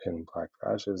in Black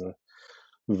Fascism.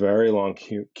 Very long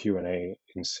Q&A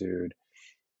ensued,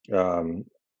 um,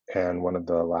 and one of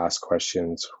the last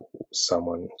questions,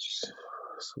 someone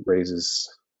raises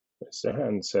their hand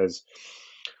and says,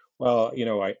 "Well,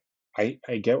 I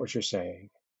get what you're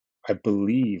saying. I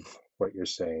believe what you're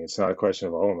saying. It's not a question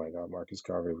of, oh my God, Marcus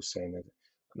Garvey was saying that.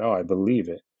 No, I believe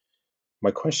it.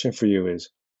 My question for you is,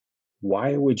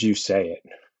 why would you say it?"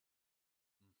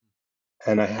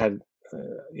 And I had,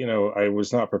 I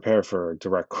was not prepared for a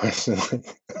direct question.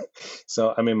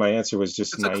 So, I mean, my answer was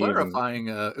just naive and,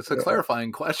 It's a uh,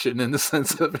 clarifying question in the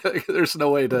sense of there's no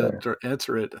way to, uh, to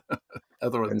answer it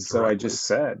other and than so I directly. just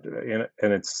said,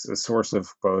 and it's a source of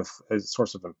both, a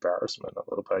source of embarrassment a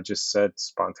little bit. I just said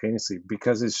spontaneously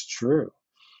because it's true,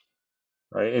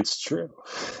 right? It's true,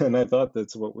 and I thought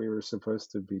that's what we were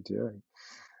supposed to be doing.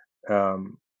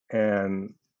 Um,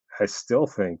 and I still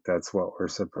think that's what we're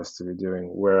supposed to be doing,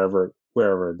 wherever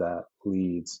that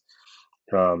leads.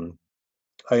 Um,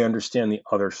 I understand the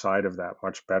other side of that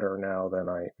much better now than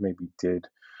I maybe did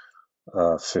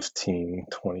 15,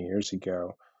 20 years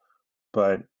ago.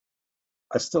 But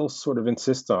I still sort of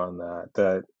insist on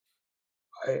that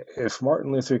if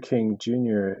Martin Luther King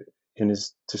Jr. in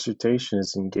his dissertation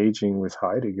is engaging with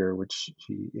Heidegger, which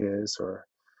he is, or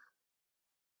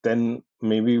then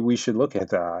maybe we should look at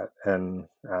that and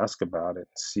ask about it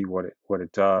and see what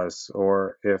it does.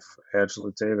 Or if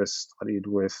Angela Davis studied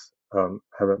with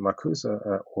Herbert Marcuse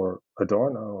or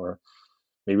Adorno, or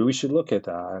maybe we should look at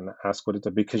that and ask what it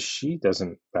does, because she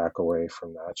doesn't back away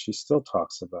from that. She still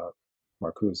talks about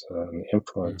Marcuse and the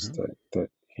influence Hmm. that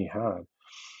he had.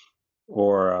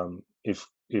 Or if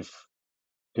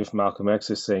Malcolm X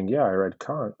is saying, "Yeah, I read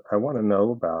Kant. I want to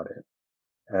know about it,"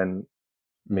 and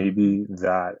Hmm. maybe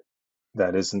that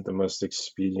isn't the most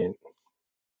expedient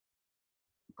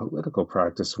political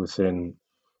practice within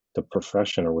the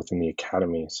profession or within the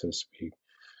academy, so to speak.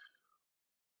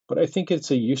 But I think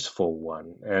it's a useful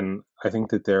one, and I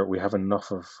think that there we have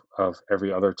enough of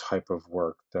every other type of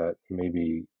work that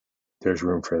maybe there's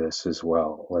room for this as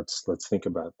well. Let's think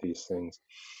about these things.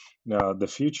 Now, the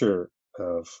future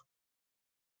of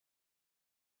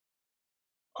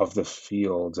of the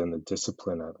field and the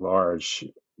discipline at large,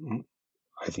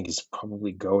 I think is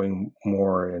probably going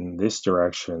more in this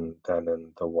direction than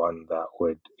in the one that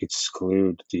would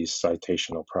exclude these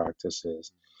citational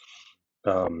practices.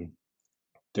 Um,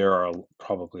 there are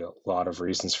probably a lot of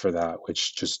reasons for that,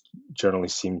 which just generally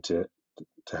seem to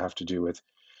have to do with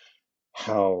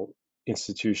how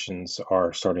institutions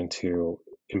are starting to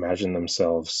imagine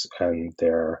themselves and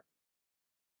their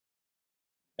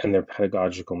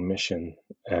pedagogical mission,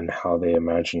 and how they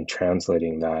imagine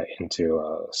translating that into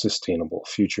a sustainable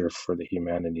future for the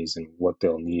humanities and what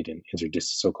they'll need in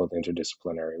so-called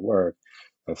interdisciplinary work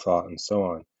and thought and so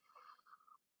on.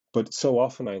 But so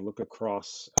often I look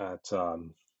across at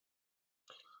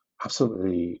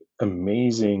absolutely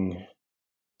amazing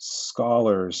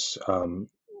scholars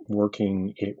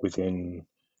working within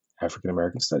African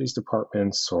American studies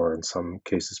departments, or in some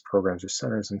cases programs or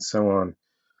centers and so on,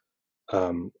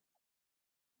 um,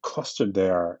 clustered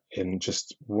there in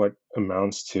just what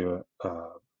amounts to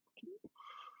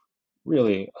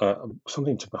really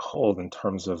something to behold in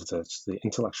terms of the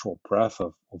intellectual breadth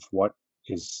of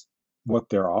is what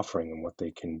they're offering and what they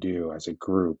can do as a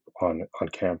group on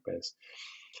campus.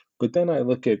 But then I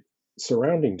look at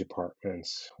surrounding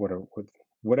departments,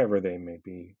 whatever they may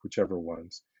be, whichever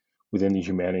ones within the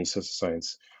humanities, social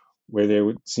science, where there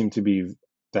would seem to be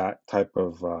that type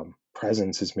of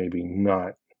presence is maybe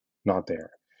not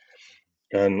there.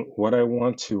 And what I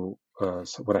want to,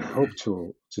 what I hope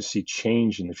to see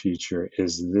change in the future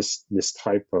is this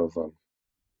type of,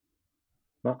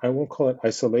 I won't call it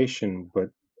isolation, but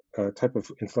a type of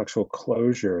intellectual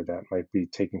closure that might be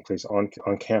taking place on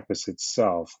campus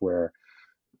itself, where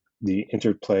the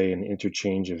interplay and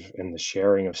interchange of and the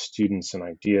sharing of students and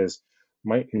ideas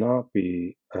might not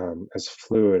be as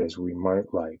fluid as we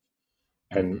might like.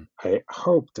 And Hmm. I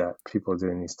hope that people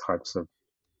doing this type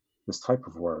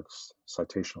of works,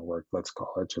 citational work, let's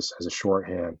call it, just as a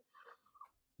shorthand,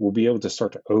 will be able to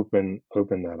start to open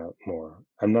that up more.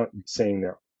 I'm not saying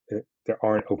there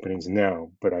aren't openings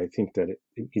now, but I think that it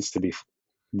needs to be,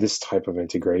 this type of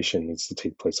integration needs to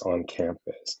take place on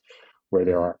campus, where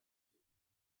there Hmm. are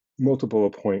multiple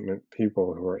appointment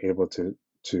people who are able to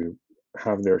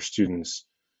have their students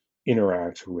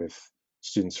interact with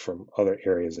students from other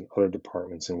areas and other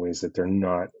departments in ways that they're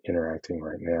not interacting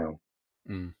right now,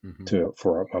 Hmm. to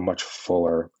for a much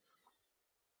fuller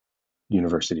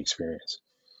university experience.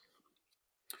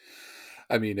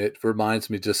 I mean, it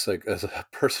reminds me, just like as a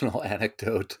personal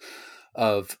anecdote,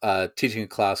 of teaching a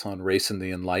class on race and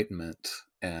the Enlightenment,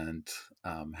 and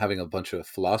having a bunch of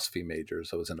philosophy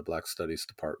majors. I was in a Black Studies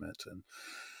department, and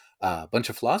a bunch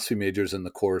of philosophy majors in the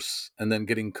course, and then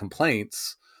getting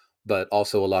complaints, but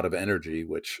also a lot of energy,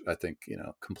 which I think,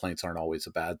 complaints aren't always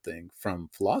a bad thing, from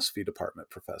philosophy department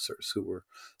professors who were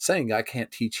saying, I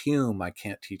can't teach Hume, I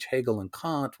can't teach Hegel and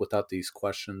Kant without these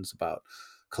questions about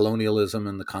colonialism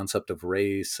and the concept of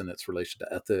race and its relation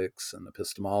to ethics and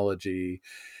epistemology.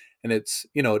 And it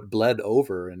bled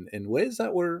over in ways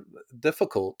that were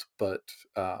difficult, but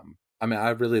I mean, I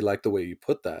really like the way you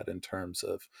put that in terms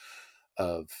of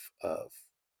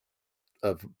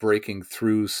of breaking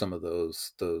through some of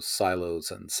those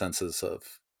silos and senses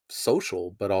of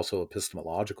social but also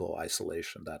epistemological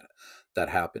isolation that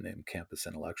happen in campus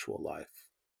intellectual life.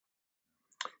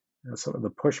 Some of the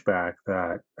pushback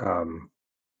that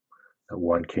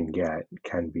one can get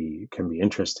can be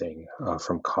interesting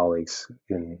from colleagues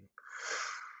in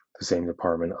the same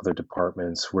department, other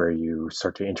departments, where you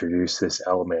start to introduce this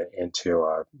element into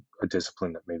a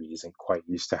discipline that maybe isn't quite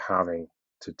used to having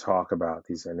to talk about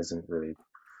these and isn't really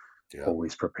Yeah.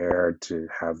 always prepared to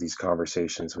have these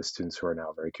conversations with students who are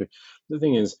now very curious. The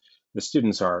thing is, the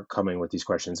students are coming with these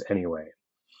questions anyway,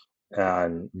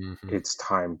 and Hmm. it's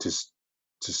time to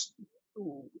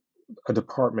a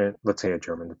department, let's say a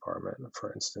German department,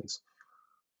 for instance,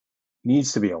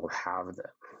 needs to be able to have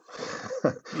them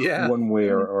Yeah. one way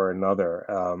Yeah. or another.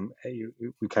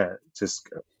 We can't just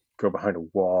go behind a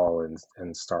wall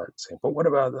and start saying, but what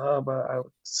about,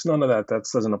 it's none of that. That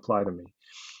doesn't apply to me.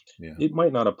 Yeah. It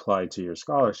might not apply to your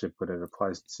scholarship, but it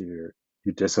applies to your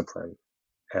discipline.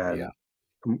 Yeah.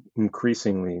 And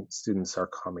increasingly, students are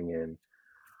coming in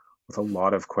with a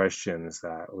lot of questions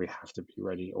that we have to be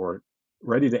ready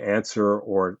to answer,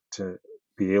 or to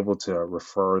be able to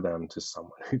refer them to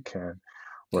someone who can,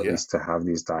 or at Yeah. least to have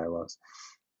these dialogues.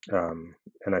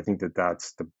 And I think that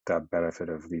that's that benefit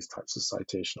of these types of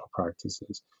citational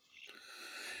practices.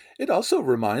 It also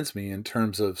reminds me in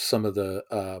terms of some of the,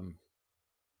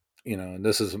 and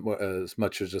this is as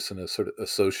much as just an, a sort of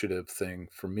associative thing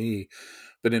for me,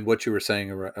 but in what you were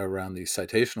saying around these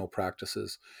citational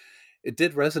practices, it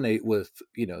did resonate with,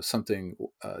 something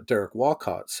Derek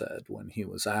Walcott said when he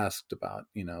was asked about,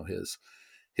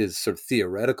 his sort of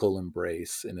theoretical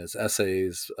embrace in his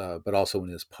essays, but also in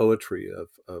his poetry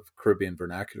of Caribbean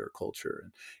vernacular culture.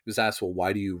 And he was asked, well,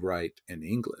 why do you write in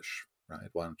English, right?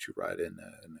 Why don't you write in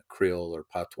a Creole or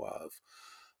patois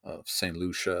of St.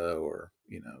 Lucia, or,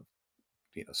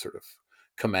 sort of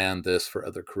command this for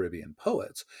other Caribbean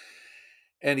poets?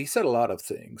 And he said a lot of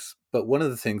things, but one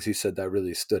of the things he said that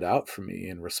really stood out for me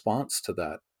in response to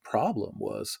that problem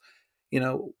was, you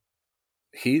know,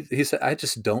 he said, I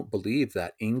just don't believe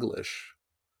that English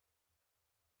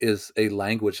is a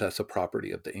language that's a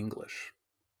property of the English,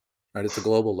 right? It's a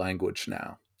global language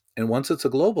now. And once it's a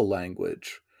global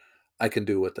language, I can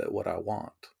do with it what I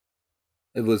want.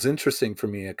 It was interesting for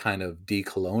me, a kind of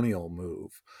decolonial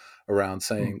move around Mm.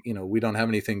 saying, we don't have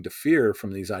anything to fear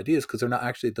from these ideas because they're not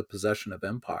actually the possession of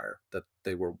empire, that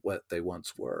they were what they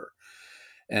once were.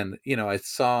 And, I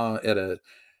saw at a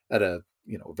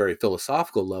very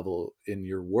philosophical level in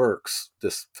your works,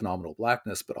 this phenomenal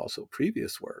Blackness, but also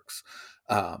previous works,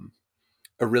 um,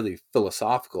 a really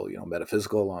philosophical,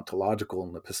 metaphysical, ontological,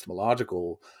 and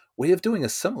epistemological way of doing a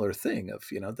similar thing of,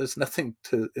 there's nothing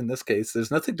to, in this case,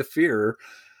 there's nothing to fear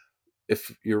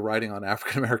if you're writing on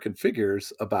African American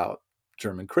figures about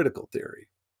German critical theory,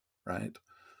 right?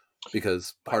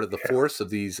 Because part of the Yeah. force of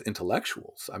these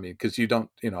intellectuals, I mean, because you don't,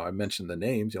 I mentioned the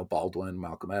names, Baldwin,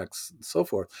 Malcolm X, and so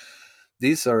forth.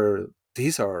 These are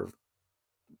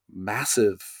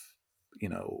massive,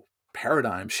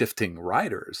 paradigm shifting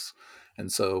writers.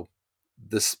 And so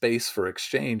the space for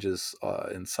exchange is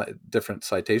in different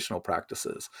citational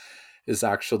practices is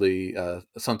actually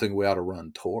something we ought to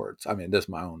run towards. I mean, this is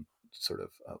my own sort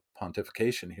of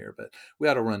pontification here, but we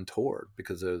ought to run toward,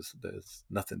 because there's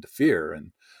nothing to fear.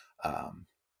 And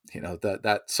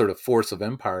that sort of force of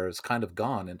empire is kind of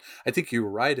gone. And I think you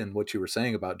were right in what you were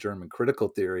saying about German critical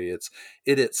theory.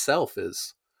 It itself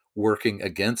is working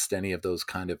against any of those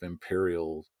kind of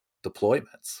imperial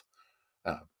deployments.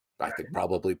 Uh, I think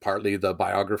probably partly the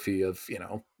biography of,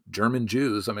 German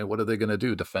Jews. I mean, what are they going to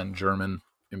do? Defend German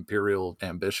imperial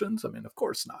ambitions? I mean, of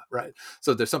course not, right?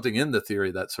 So there's something in the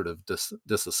theory that sort of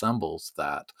disassembles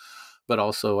that. But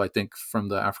also, I think from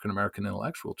the African American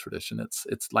intellectual tradition,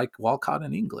 it's like Walcott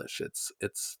in English.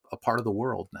 It's a part of the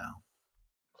world now.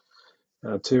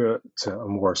 To a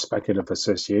more speculative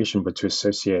association, but to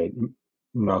associate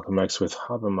Malcolm X with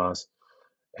Habermas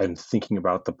and thinking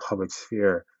about the public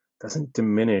sphere doesn't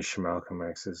diminish Malcolm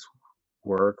X's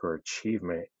work or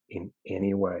achievement in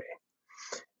any way.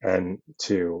 And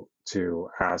to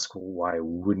ask why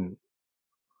wouldn't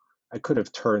I could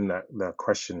have turned that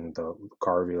question, the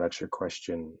Garvey lecture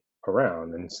question,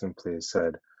 around and simply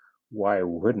said, why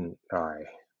wouldn't I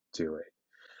do it?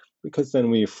 Because then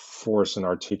we force an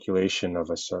articulation of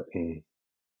a certain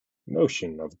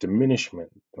notion of diminishment.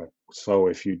 Like, so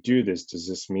if you do this, does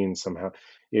this mean somehow,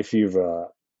 if you've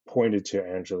pointed to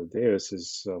Angela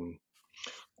Davis's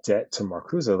debt to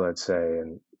Marcuse, let's say,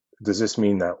 and does this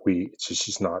mean that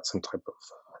she's not some type of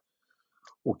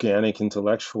organic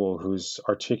intellectual who's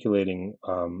articulating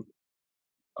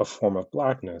a form of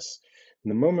blackness?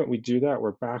 And the moment we do that,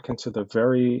 we're back into the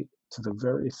very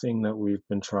thing that we've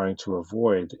been trying to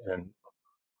avoid, and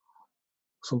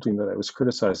something that I was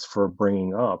criticized for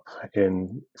bringing up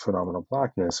in Phenomenal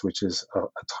Blackness, which is a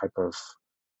type of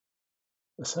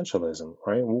essentialism,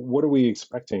 right? What are we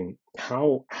expecting?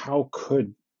 How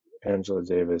could Angela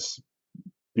Davis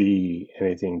be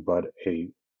anything but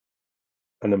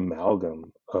an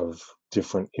amalgam of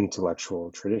different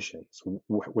intellectual traditions?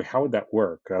 How would that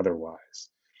work otherwise?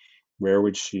 Where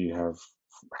would she have?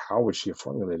 How would she have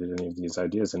formulated any of these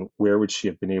ideas, and where would she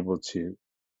have been able to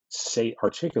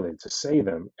to say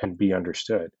them and be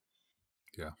understood?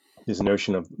 Yeah. This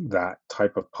notion of that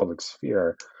type of public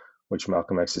sphere, which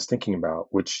Malcolm X is thinking about,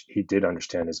 which he did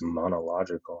understand as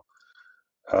monological,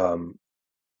 um,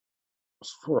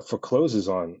 sort of forecloses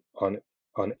on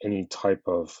any type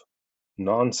of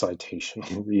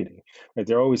non-citational reading. Right?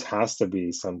 There always has to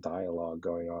be some dialogue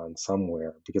going on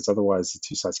somewhere, because otherwise the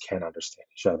two sides can't understand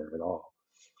each other at all.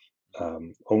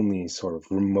 Only sort of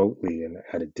remotely and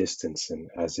at a distance, and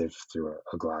as if through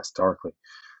a glass darkly.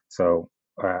 So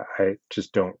I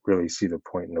just don't really see the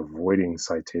point in avoiding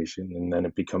citation, and then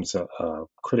it becomes a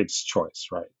critic's choice,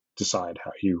 right? Decide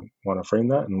how you want to frame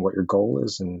that and what your goal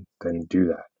is, and then do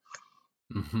that.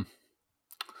 Mm-hmm.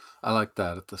 I like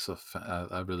that.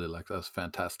 I really like that. That's a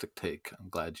fantastic take. I'm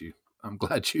glad you,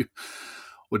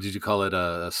 what did you call it?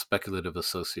 A speculative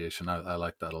association. I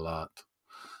like that a lot.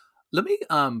 Let me,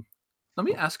 um, let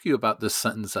me ask you about this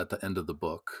sentence at the end of the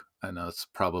book. I know it's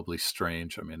probably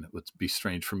strange. I mean, it would be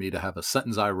strange for me to have a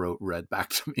sentence I wrote read back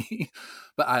to me,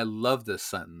 but I love this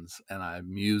sentence and I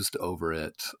mused over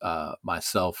it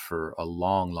myself for a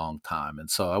long, long time.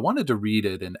 And so I wanted to read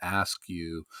it and ask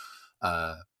you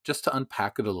just to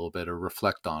unpack it a little bit or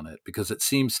reflect on it, because it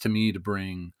seems to me to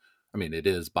bring, I mean, it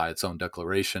is by its own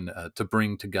declaration, to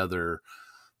bring together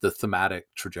the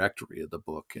thematic trajectory of the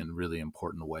book in really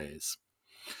important ways.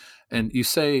 And you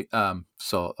say,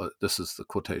 this is the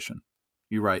quotation.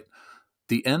 You write,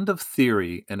 the end of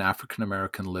theory in African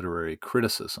American literary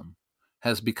criticism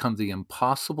has become the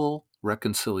impossible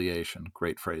reconciliation,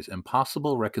 great phrase,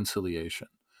 impossible reconciliation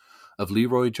of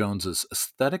Leroy Jones's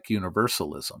aesthetic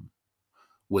universalism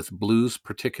with blues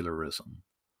particularism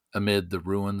amid the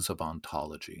ruins of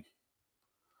ontology.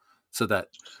 So that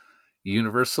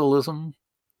universalism,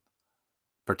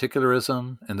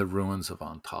 particularism, and the ruins of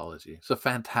ontology. It's a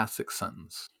fantastic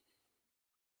sentence.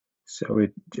 So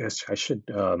I should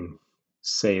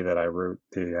say that I wrote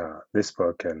the this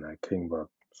book and the King book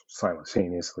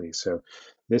simultaneously. So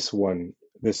this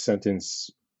sentence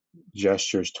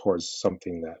gestures towards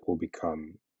something that will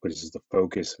become, what is the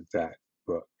focus of that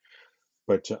book.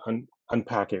 But to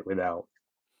unpack it without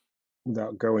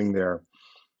going there,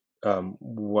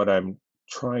 what I'm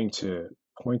trying to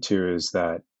point to is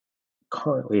that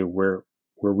currently where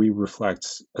we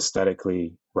reflect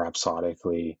aesthetically,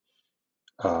 rhapsodically,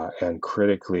 and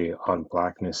critically on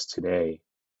Blackness today,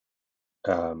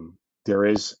 there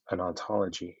is an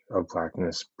ontology of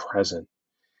Blackness present.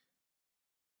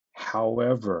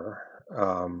 However,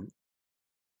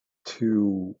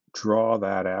 to draw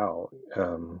that out,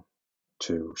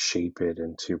 to shape it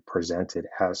and to present it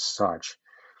as such,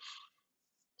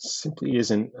 simply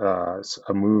isn't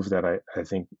a move that I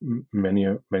think many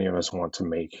of us want to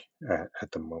make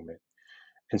at the moment.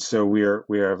 And so we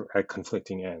are at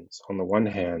conflicting ends. On the one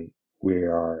hand, we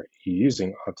are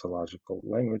using ontological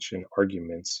language and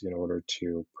arguments in order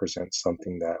to present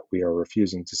something that we are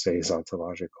refusing to say is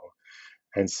ontological.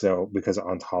 And so, because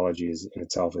ontology is in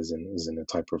itself is in a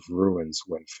type of ruins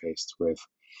when faced with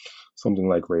something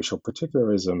like racial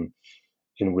particularism,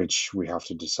 in which we have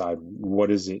to decide what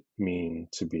does it mean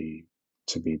to be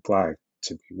black,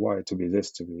 to be white, to be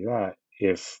this, to be that,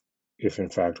 if in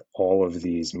fact all of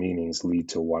these meanings lead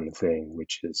to one thing,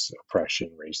 which is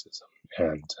oppression, racism,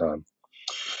 and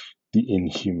the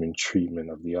inhuman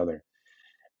treatment of the other.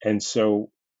 And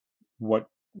so, what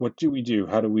do we do?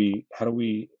 How do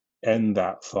we end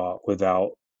that thought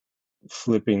without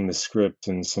flipping the script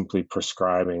and simply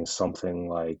prescribing something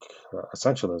like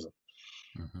essentialism?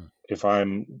 Mm-hmm. If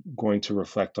I'm going to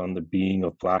reflect on the being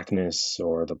of blackness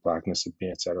or the blackness of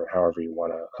being, etc., however you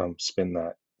want to spin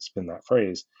that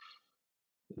phrase,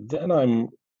 then I'm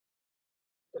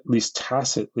at least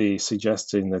tacitly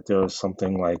suggesting that there is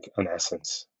something like an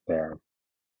essence there,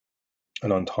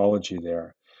 an ontology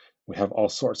there. We have all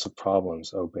sorts of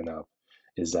problems open up.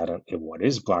 Is that what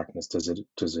is blackness? Does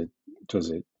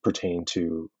it pertain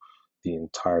to the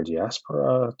entire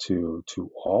diaspora, to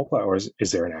all black, or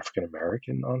is there an African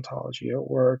American ontology at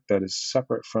work that is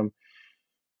separate from?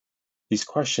 These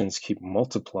questions keep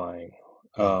multiplying.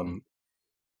 Mm-hmm.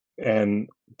 And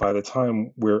by the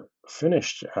time we're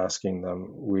finished asking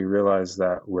them, we realize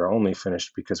that we're only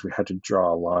finished because we had to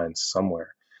draw a line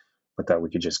somewhere, but that we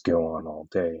could just go on all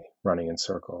day running in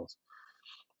circles.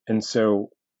 And so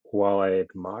while I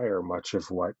admire much of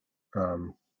what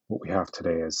we have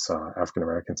today as African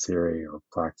American theory or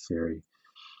Black theory,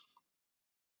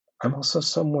 I'm also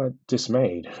somewhat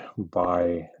dismayed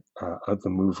by the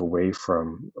move away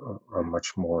from a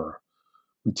much more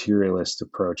materialist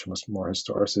approach, a much more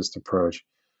historicist approach,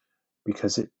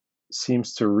 because it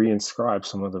seems to reinscribe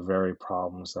some of the very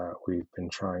problems that we've been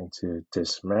trying to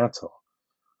dismantle.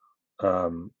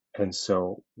 And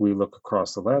so we look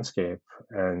across the landscape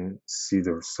and see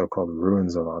the so-called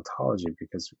ruins of ontology,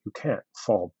 because you can't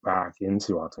fall back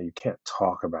into ontology. You can't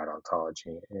talk about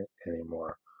ontology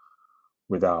anymore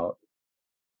without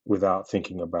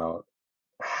thinking about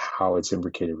how it's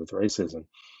imbricated with racism.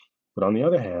 But on the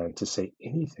other hand, to say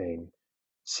anything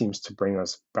seems to bring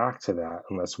us back to that,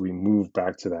 unless we move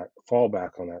back to that, fall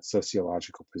back on that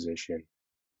sociological position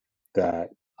that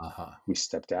Uh-huh. we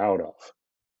stepped out of,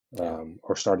 Yeah.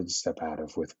 or started to step out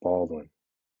of with Baldwin.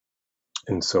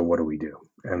 And so, what do we do?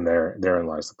 And therein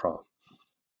lies the problem.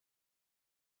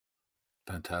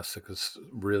 Fantastic. It's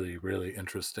really, really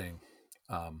interesting.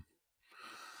 Um,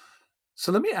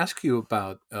 so let me ask you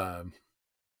about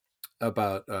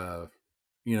about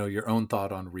your own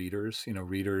thought on readers.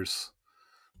 Readers,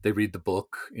 they read the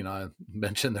book. I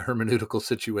mentioned the hermeneutical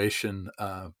situation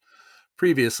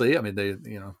previously. I mean, they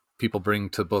people bring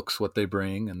to books what they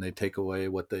bring, and they take away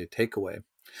what they take away.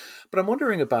 But I'm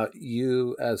wondering about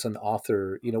you as an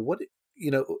author. You know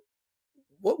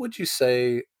what would you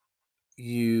say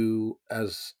you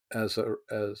as the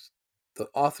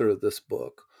author of this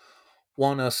book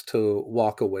want us to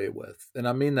walk away with? And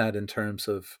I mean that in terms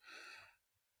of,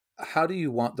 how do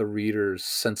you want the reader's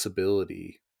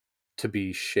sensibility to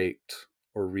be shaped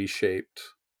or reshaped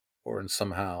or in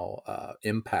somehow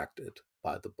impacted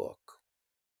by the book?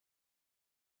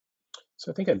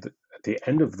 So I think at the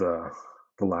end of the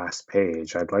last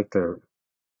page, I'd like the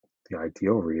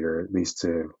ideal reader at least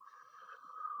to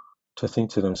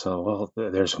think to themselves,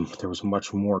 well, there was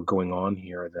much more going on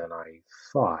here than I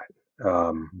thought.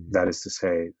 Mm. That is to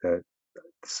say that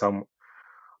some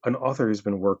an author who's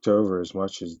been worked over as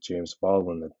much as James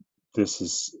Baldwin, that this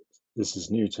is this is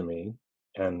new to me,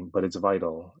 and but it's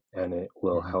vital, and it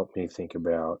will Mhm. help me think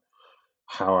about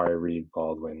how I read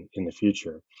Baldwin in the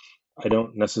future. I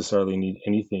don't necessarily need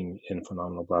anything in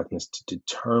Phenomenal Blackness to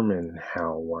determine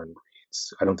how one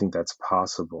reads. I don't think that's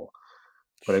possible.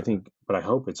 Sure. But I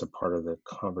hope it's a part of the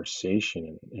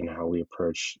conversation in how we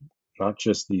approach not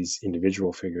just these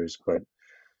individual figures, but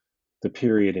the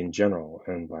period in general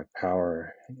and Black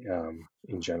Power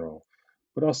in general.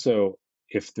 But also,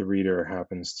 if the reader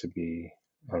happens to be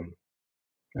um,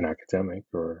 an academic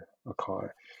or a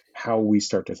how we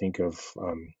start to think of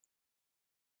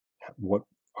what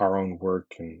our own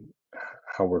work and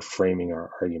how we're framing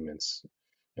our arguments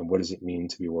and what does it mean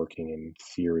to be working in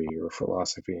theory or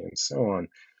philosophy and so on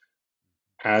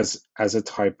as a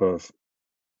type of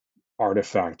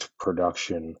artifact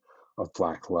production of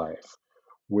Black life.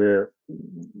 Where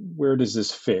does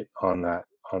this fit on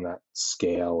that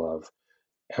scale of,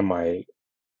 am I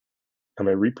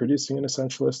reproducing an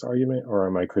essentialist argument, or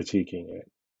am I critiquing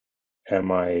it?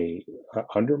 Am I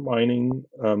undermining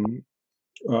a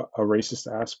racist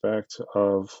aspect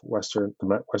of Western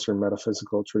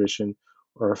metaphysical tradition,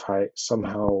 or if I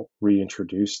somehow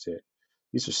reintroduced it?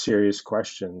 These are serious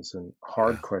questions and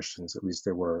hard Yeah. questions, at least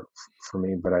they were for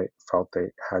me, but I felt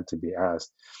they had to be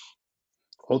asked.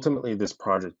 Ultimately, this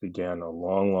project began a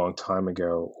long, long time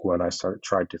ago when I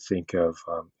tried to think of.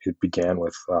 It began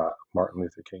with Martin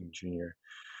Luther King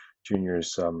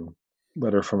Jr.'s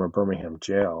letter from a Birmingham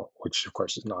jail, which of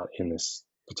course is not in this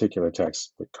particular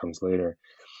text, but comes later,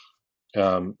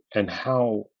 and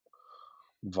how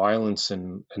violence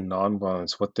and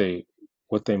nonviolence, what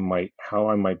they might, how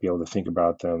I might be able to think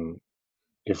about them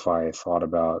if I thought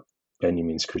about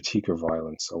Benjamin's critique of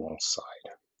violence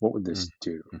alongside. What would Mm. this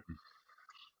do? Mhm.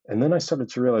 And then I started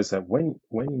to realize that when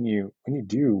you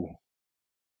do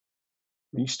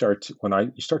when you start to, when I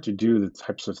you start to do the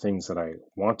types of things that I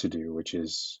want to do, which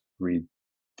is read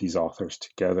these authors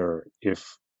together,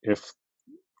 if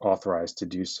authorized to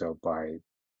do so by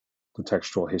the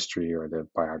textual history or the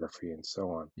biography and so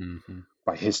on, Mhm.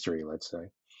 by history, let's say.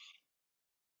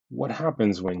 What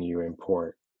happens when you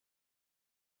import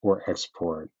or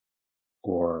export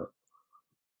or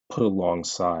put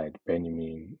alongside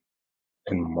Benjamin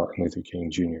and Martin Luther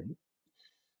King Jr.?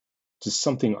 Does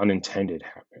something unintended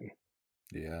happen?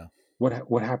 Yeah.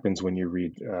 What happens when you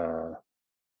read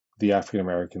the African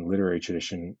American literary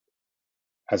tradition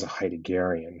as a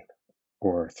Heideggerian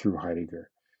or through Heidegger?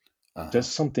 Does Uh-huh.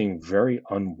 something very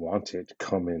unwanted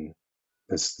come in?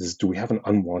 Do we have an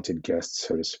unwanted guest,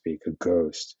 so to speak, a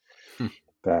ghost Hmm.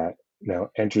 that now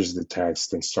enters the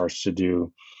text and starts to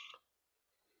do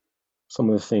some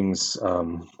of the things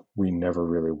we never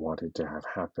really wanted to have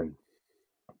happen?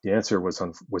 The answer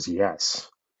was yes.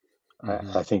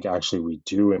 Mhm. I think actually we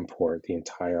do import the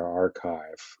entire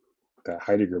archive that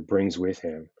Heidegger brings with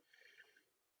him,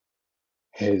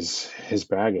 his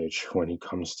baggage when he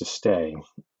comes to stay,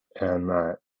 and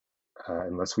that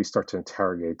unless we start to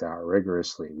interrogate that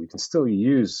rigorously, we can still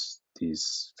use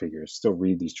these figures, still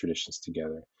read these traditions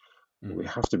together. But we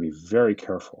Mhm. have to be very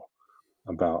careful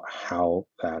about how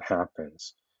that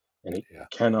happens. And it Yeah.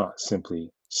 cannot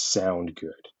simply sound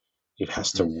good. It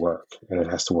has to Mm. work, and it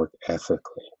has to work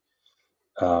ethically.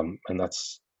 And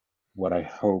that's what I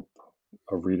hope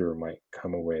a reader might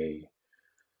come away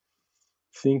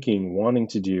thinking, wanting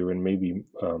to do, and maybe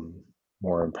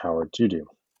more empowered to do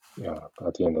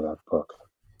at the end of that book.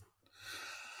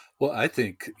 Well, I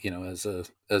think, as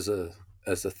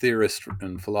a theorist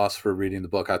and philosopher reading the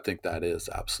book, I think that is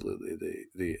absolutely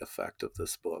the effect of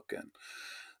this book, and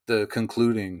the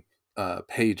concluding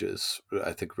pages,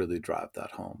 I think, really drive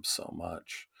that home so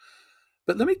much.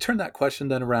 But let me turn that question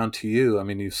then around to you. I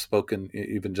mean, you've spoken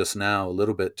even just now a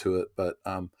little bit to it, but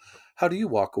how do you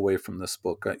walk away from this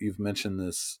book? You've mentioned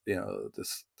this,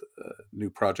 this new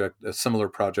project, a similar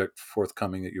project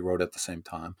forthcoming that you wrote at the same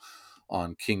time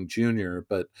on King Jr.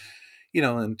 But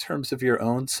in terms of your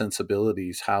own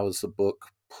sensibilities, how has the book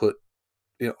put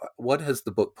what has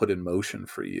the book put in motion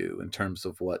for you in terms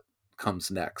of what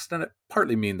comes next? And it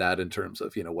partly mean that in terms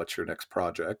of, what's your next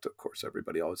project? Of course,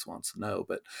 everybody always wants to know,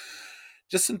 but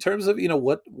just in terms of,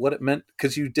 what it meant,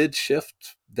 because you did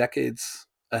shift decades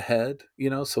ahead,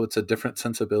 so it's a different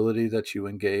sensibility that you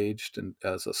engaged in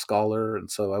as a scholar. And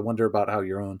so I wonder about how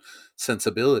your own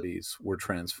sensibilities were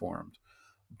transformed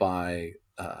by,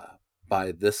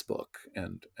 by this book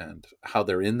and how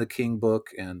they're in the King book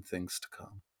and things to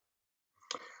come.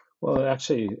 Well, it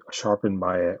actually sharpened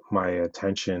my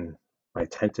attention, my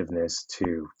attentiveness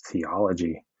to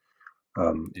theology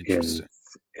in Interesting.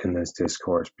 this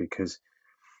discourse, because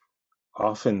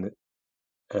often,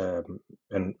 um,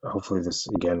 and hopefully this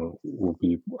again will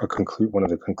be one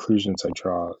of the conclusions I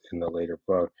draw in the later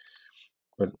book,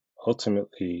 but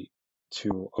ultimately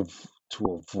to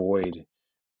avoid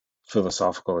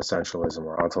philosophical essentialism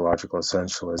or ontological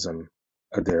essentialism,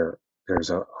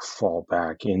 there's a fall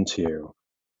back into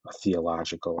a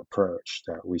theological approach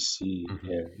that we see Hmm.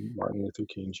 in Martin Luther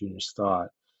King Jr.'s thought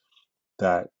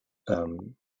that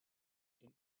um,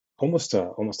 almost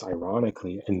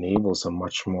ironically enables a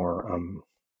much more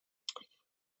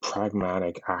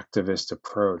pragmatic activist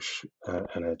approach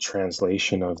and a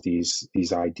translation of these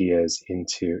ideas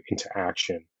into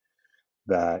action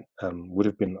that would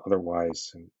have been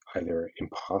otherwise either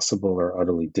impossible or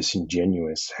utterly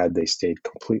disingenuous had they stayed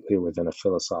completely within a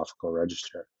philosophical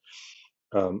register.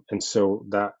 And so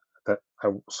that I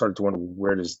started to wonder,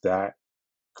 where does that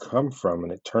come from?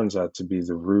 And it turns out to be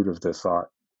the root of the thought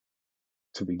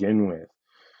to begin with,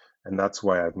 and that's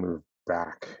why I've moved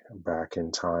back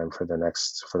in time for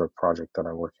the project that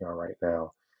I'm working on right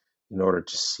now, in order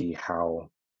to see how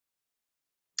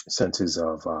senses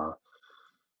of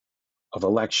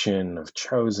election, of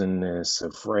chosenness,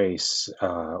 of race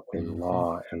in Hmm.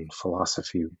 law and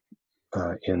philosophy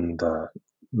in the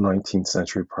 19th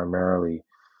century primarily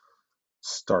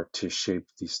start to shape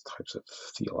these types of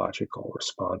theological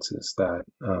responses that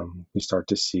we start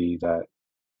to see that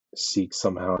seek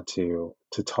somehow to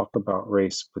talk about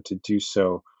race, but to do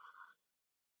so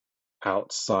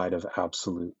outside of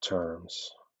absolute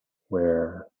terms,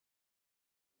 where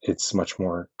it's much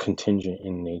more contingent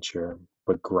in nature,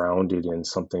 but grounded in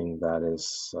something that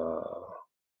is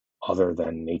other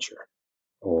than nature,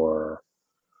 or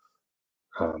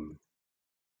um,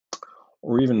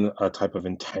 or even a type of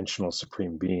intentional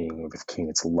supreme being. With King,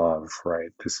 it's love, right?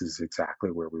 This is exactly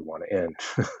where we want to end.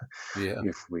 Yeah.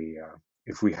 if we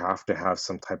if we have to have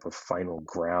some type of final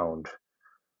ground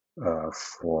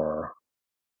for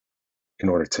in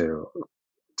order to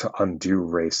undo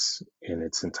race in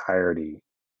its entirety,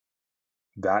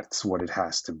 that's what it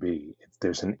has to be.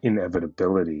 There's an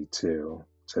inevitability to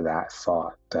that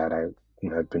thought that I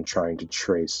have been trying to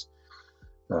trace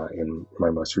in my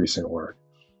most recent work.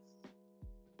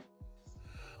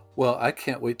 Well, I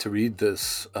can't wait to read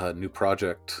this new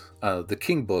project, the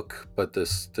King book, but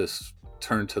this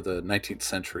turn to the 19th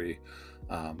century.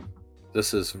 Um,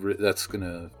 that's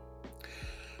gonna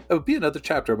it would be another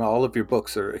chapter. All of your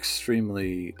books are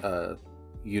extremely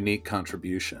unique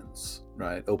contributions,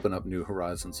 right? Open up new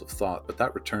horizons of thought. But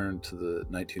that return to the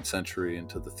 19th century and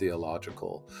to the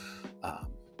theological, um,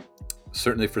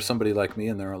 certainly for somebody like me,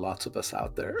 and there are lots of us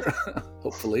out there,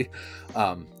 hopefully,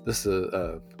 this is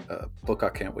a book I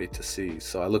can't wait to see.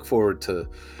 So I look forward to,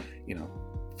 you know,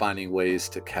 finding ways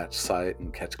to catch sight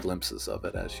and catch glimpses of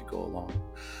it as you go along.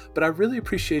 But I really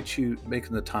appreciate you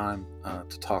making the time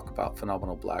to talk about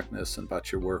Phenomenal Blackness and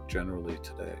about your work generally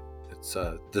today. It's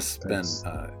this has been Thanks.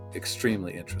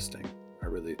 extremely interesting. I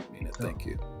really mean it. Oh, Thank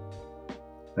you.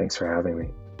 thanks for having me.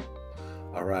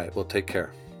 All right. Well, take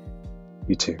care.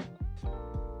 You too.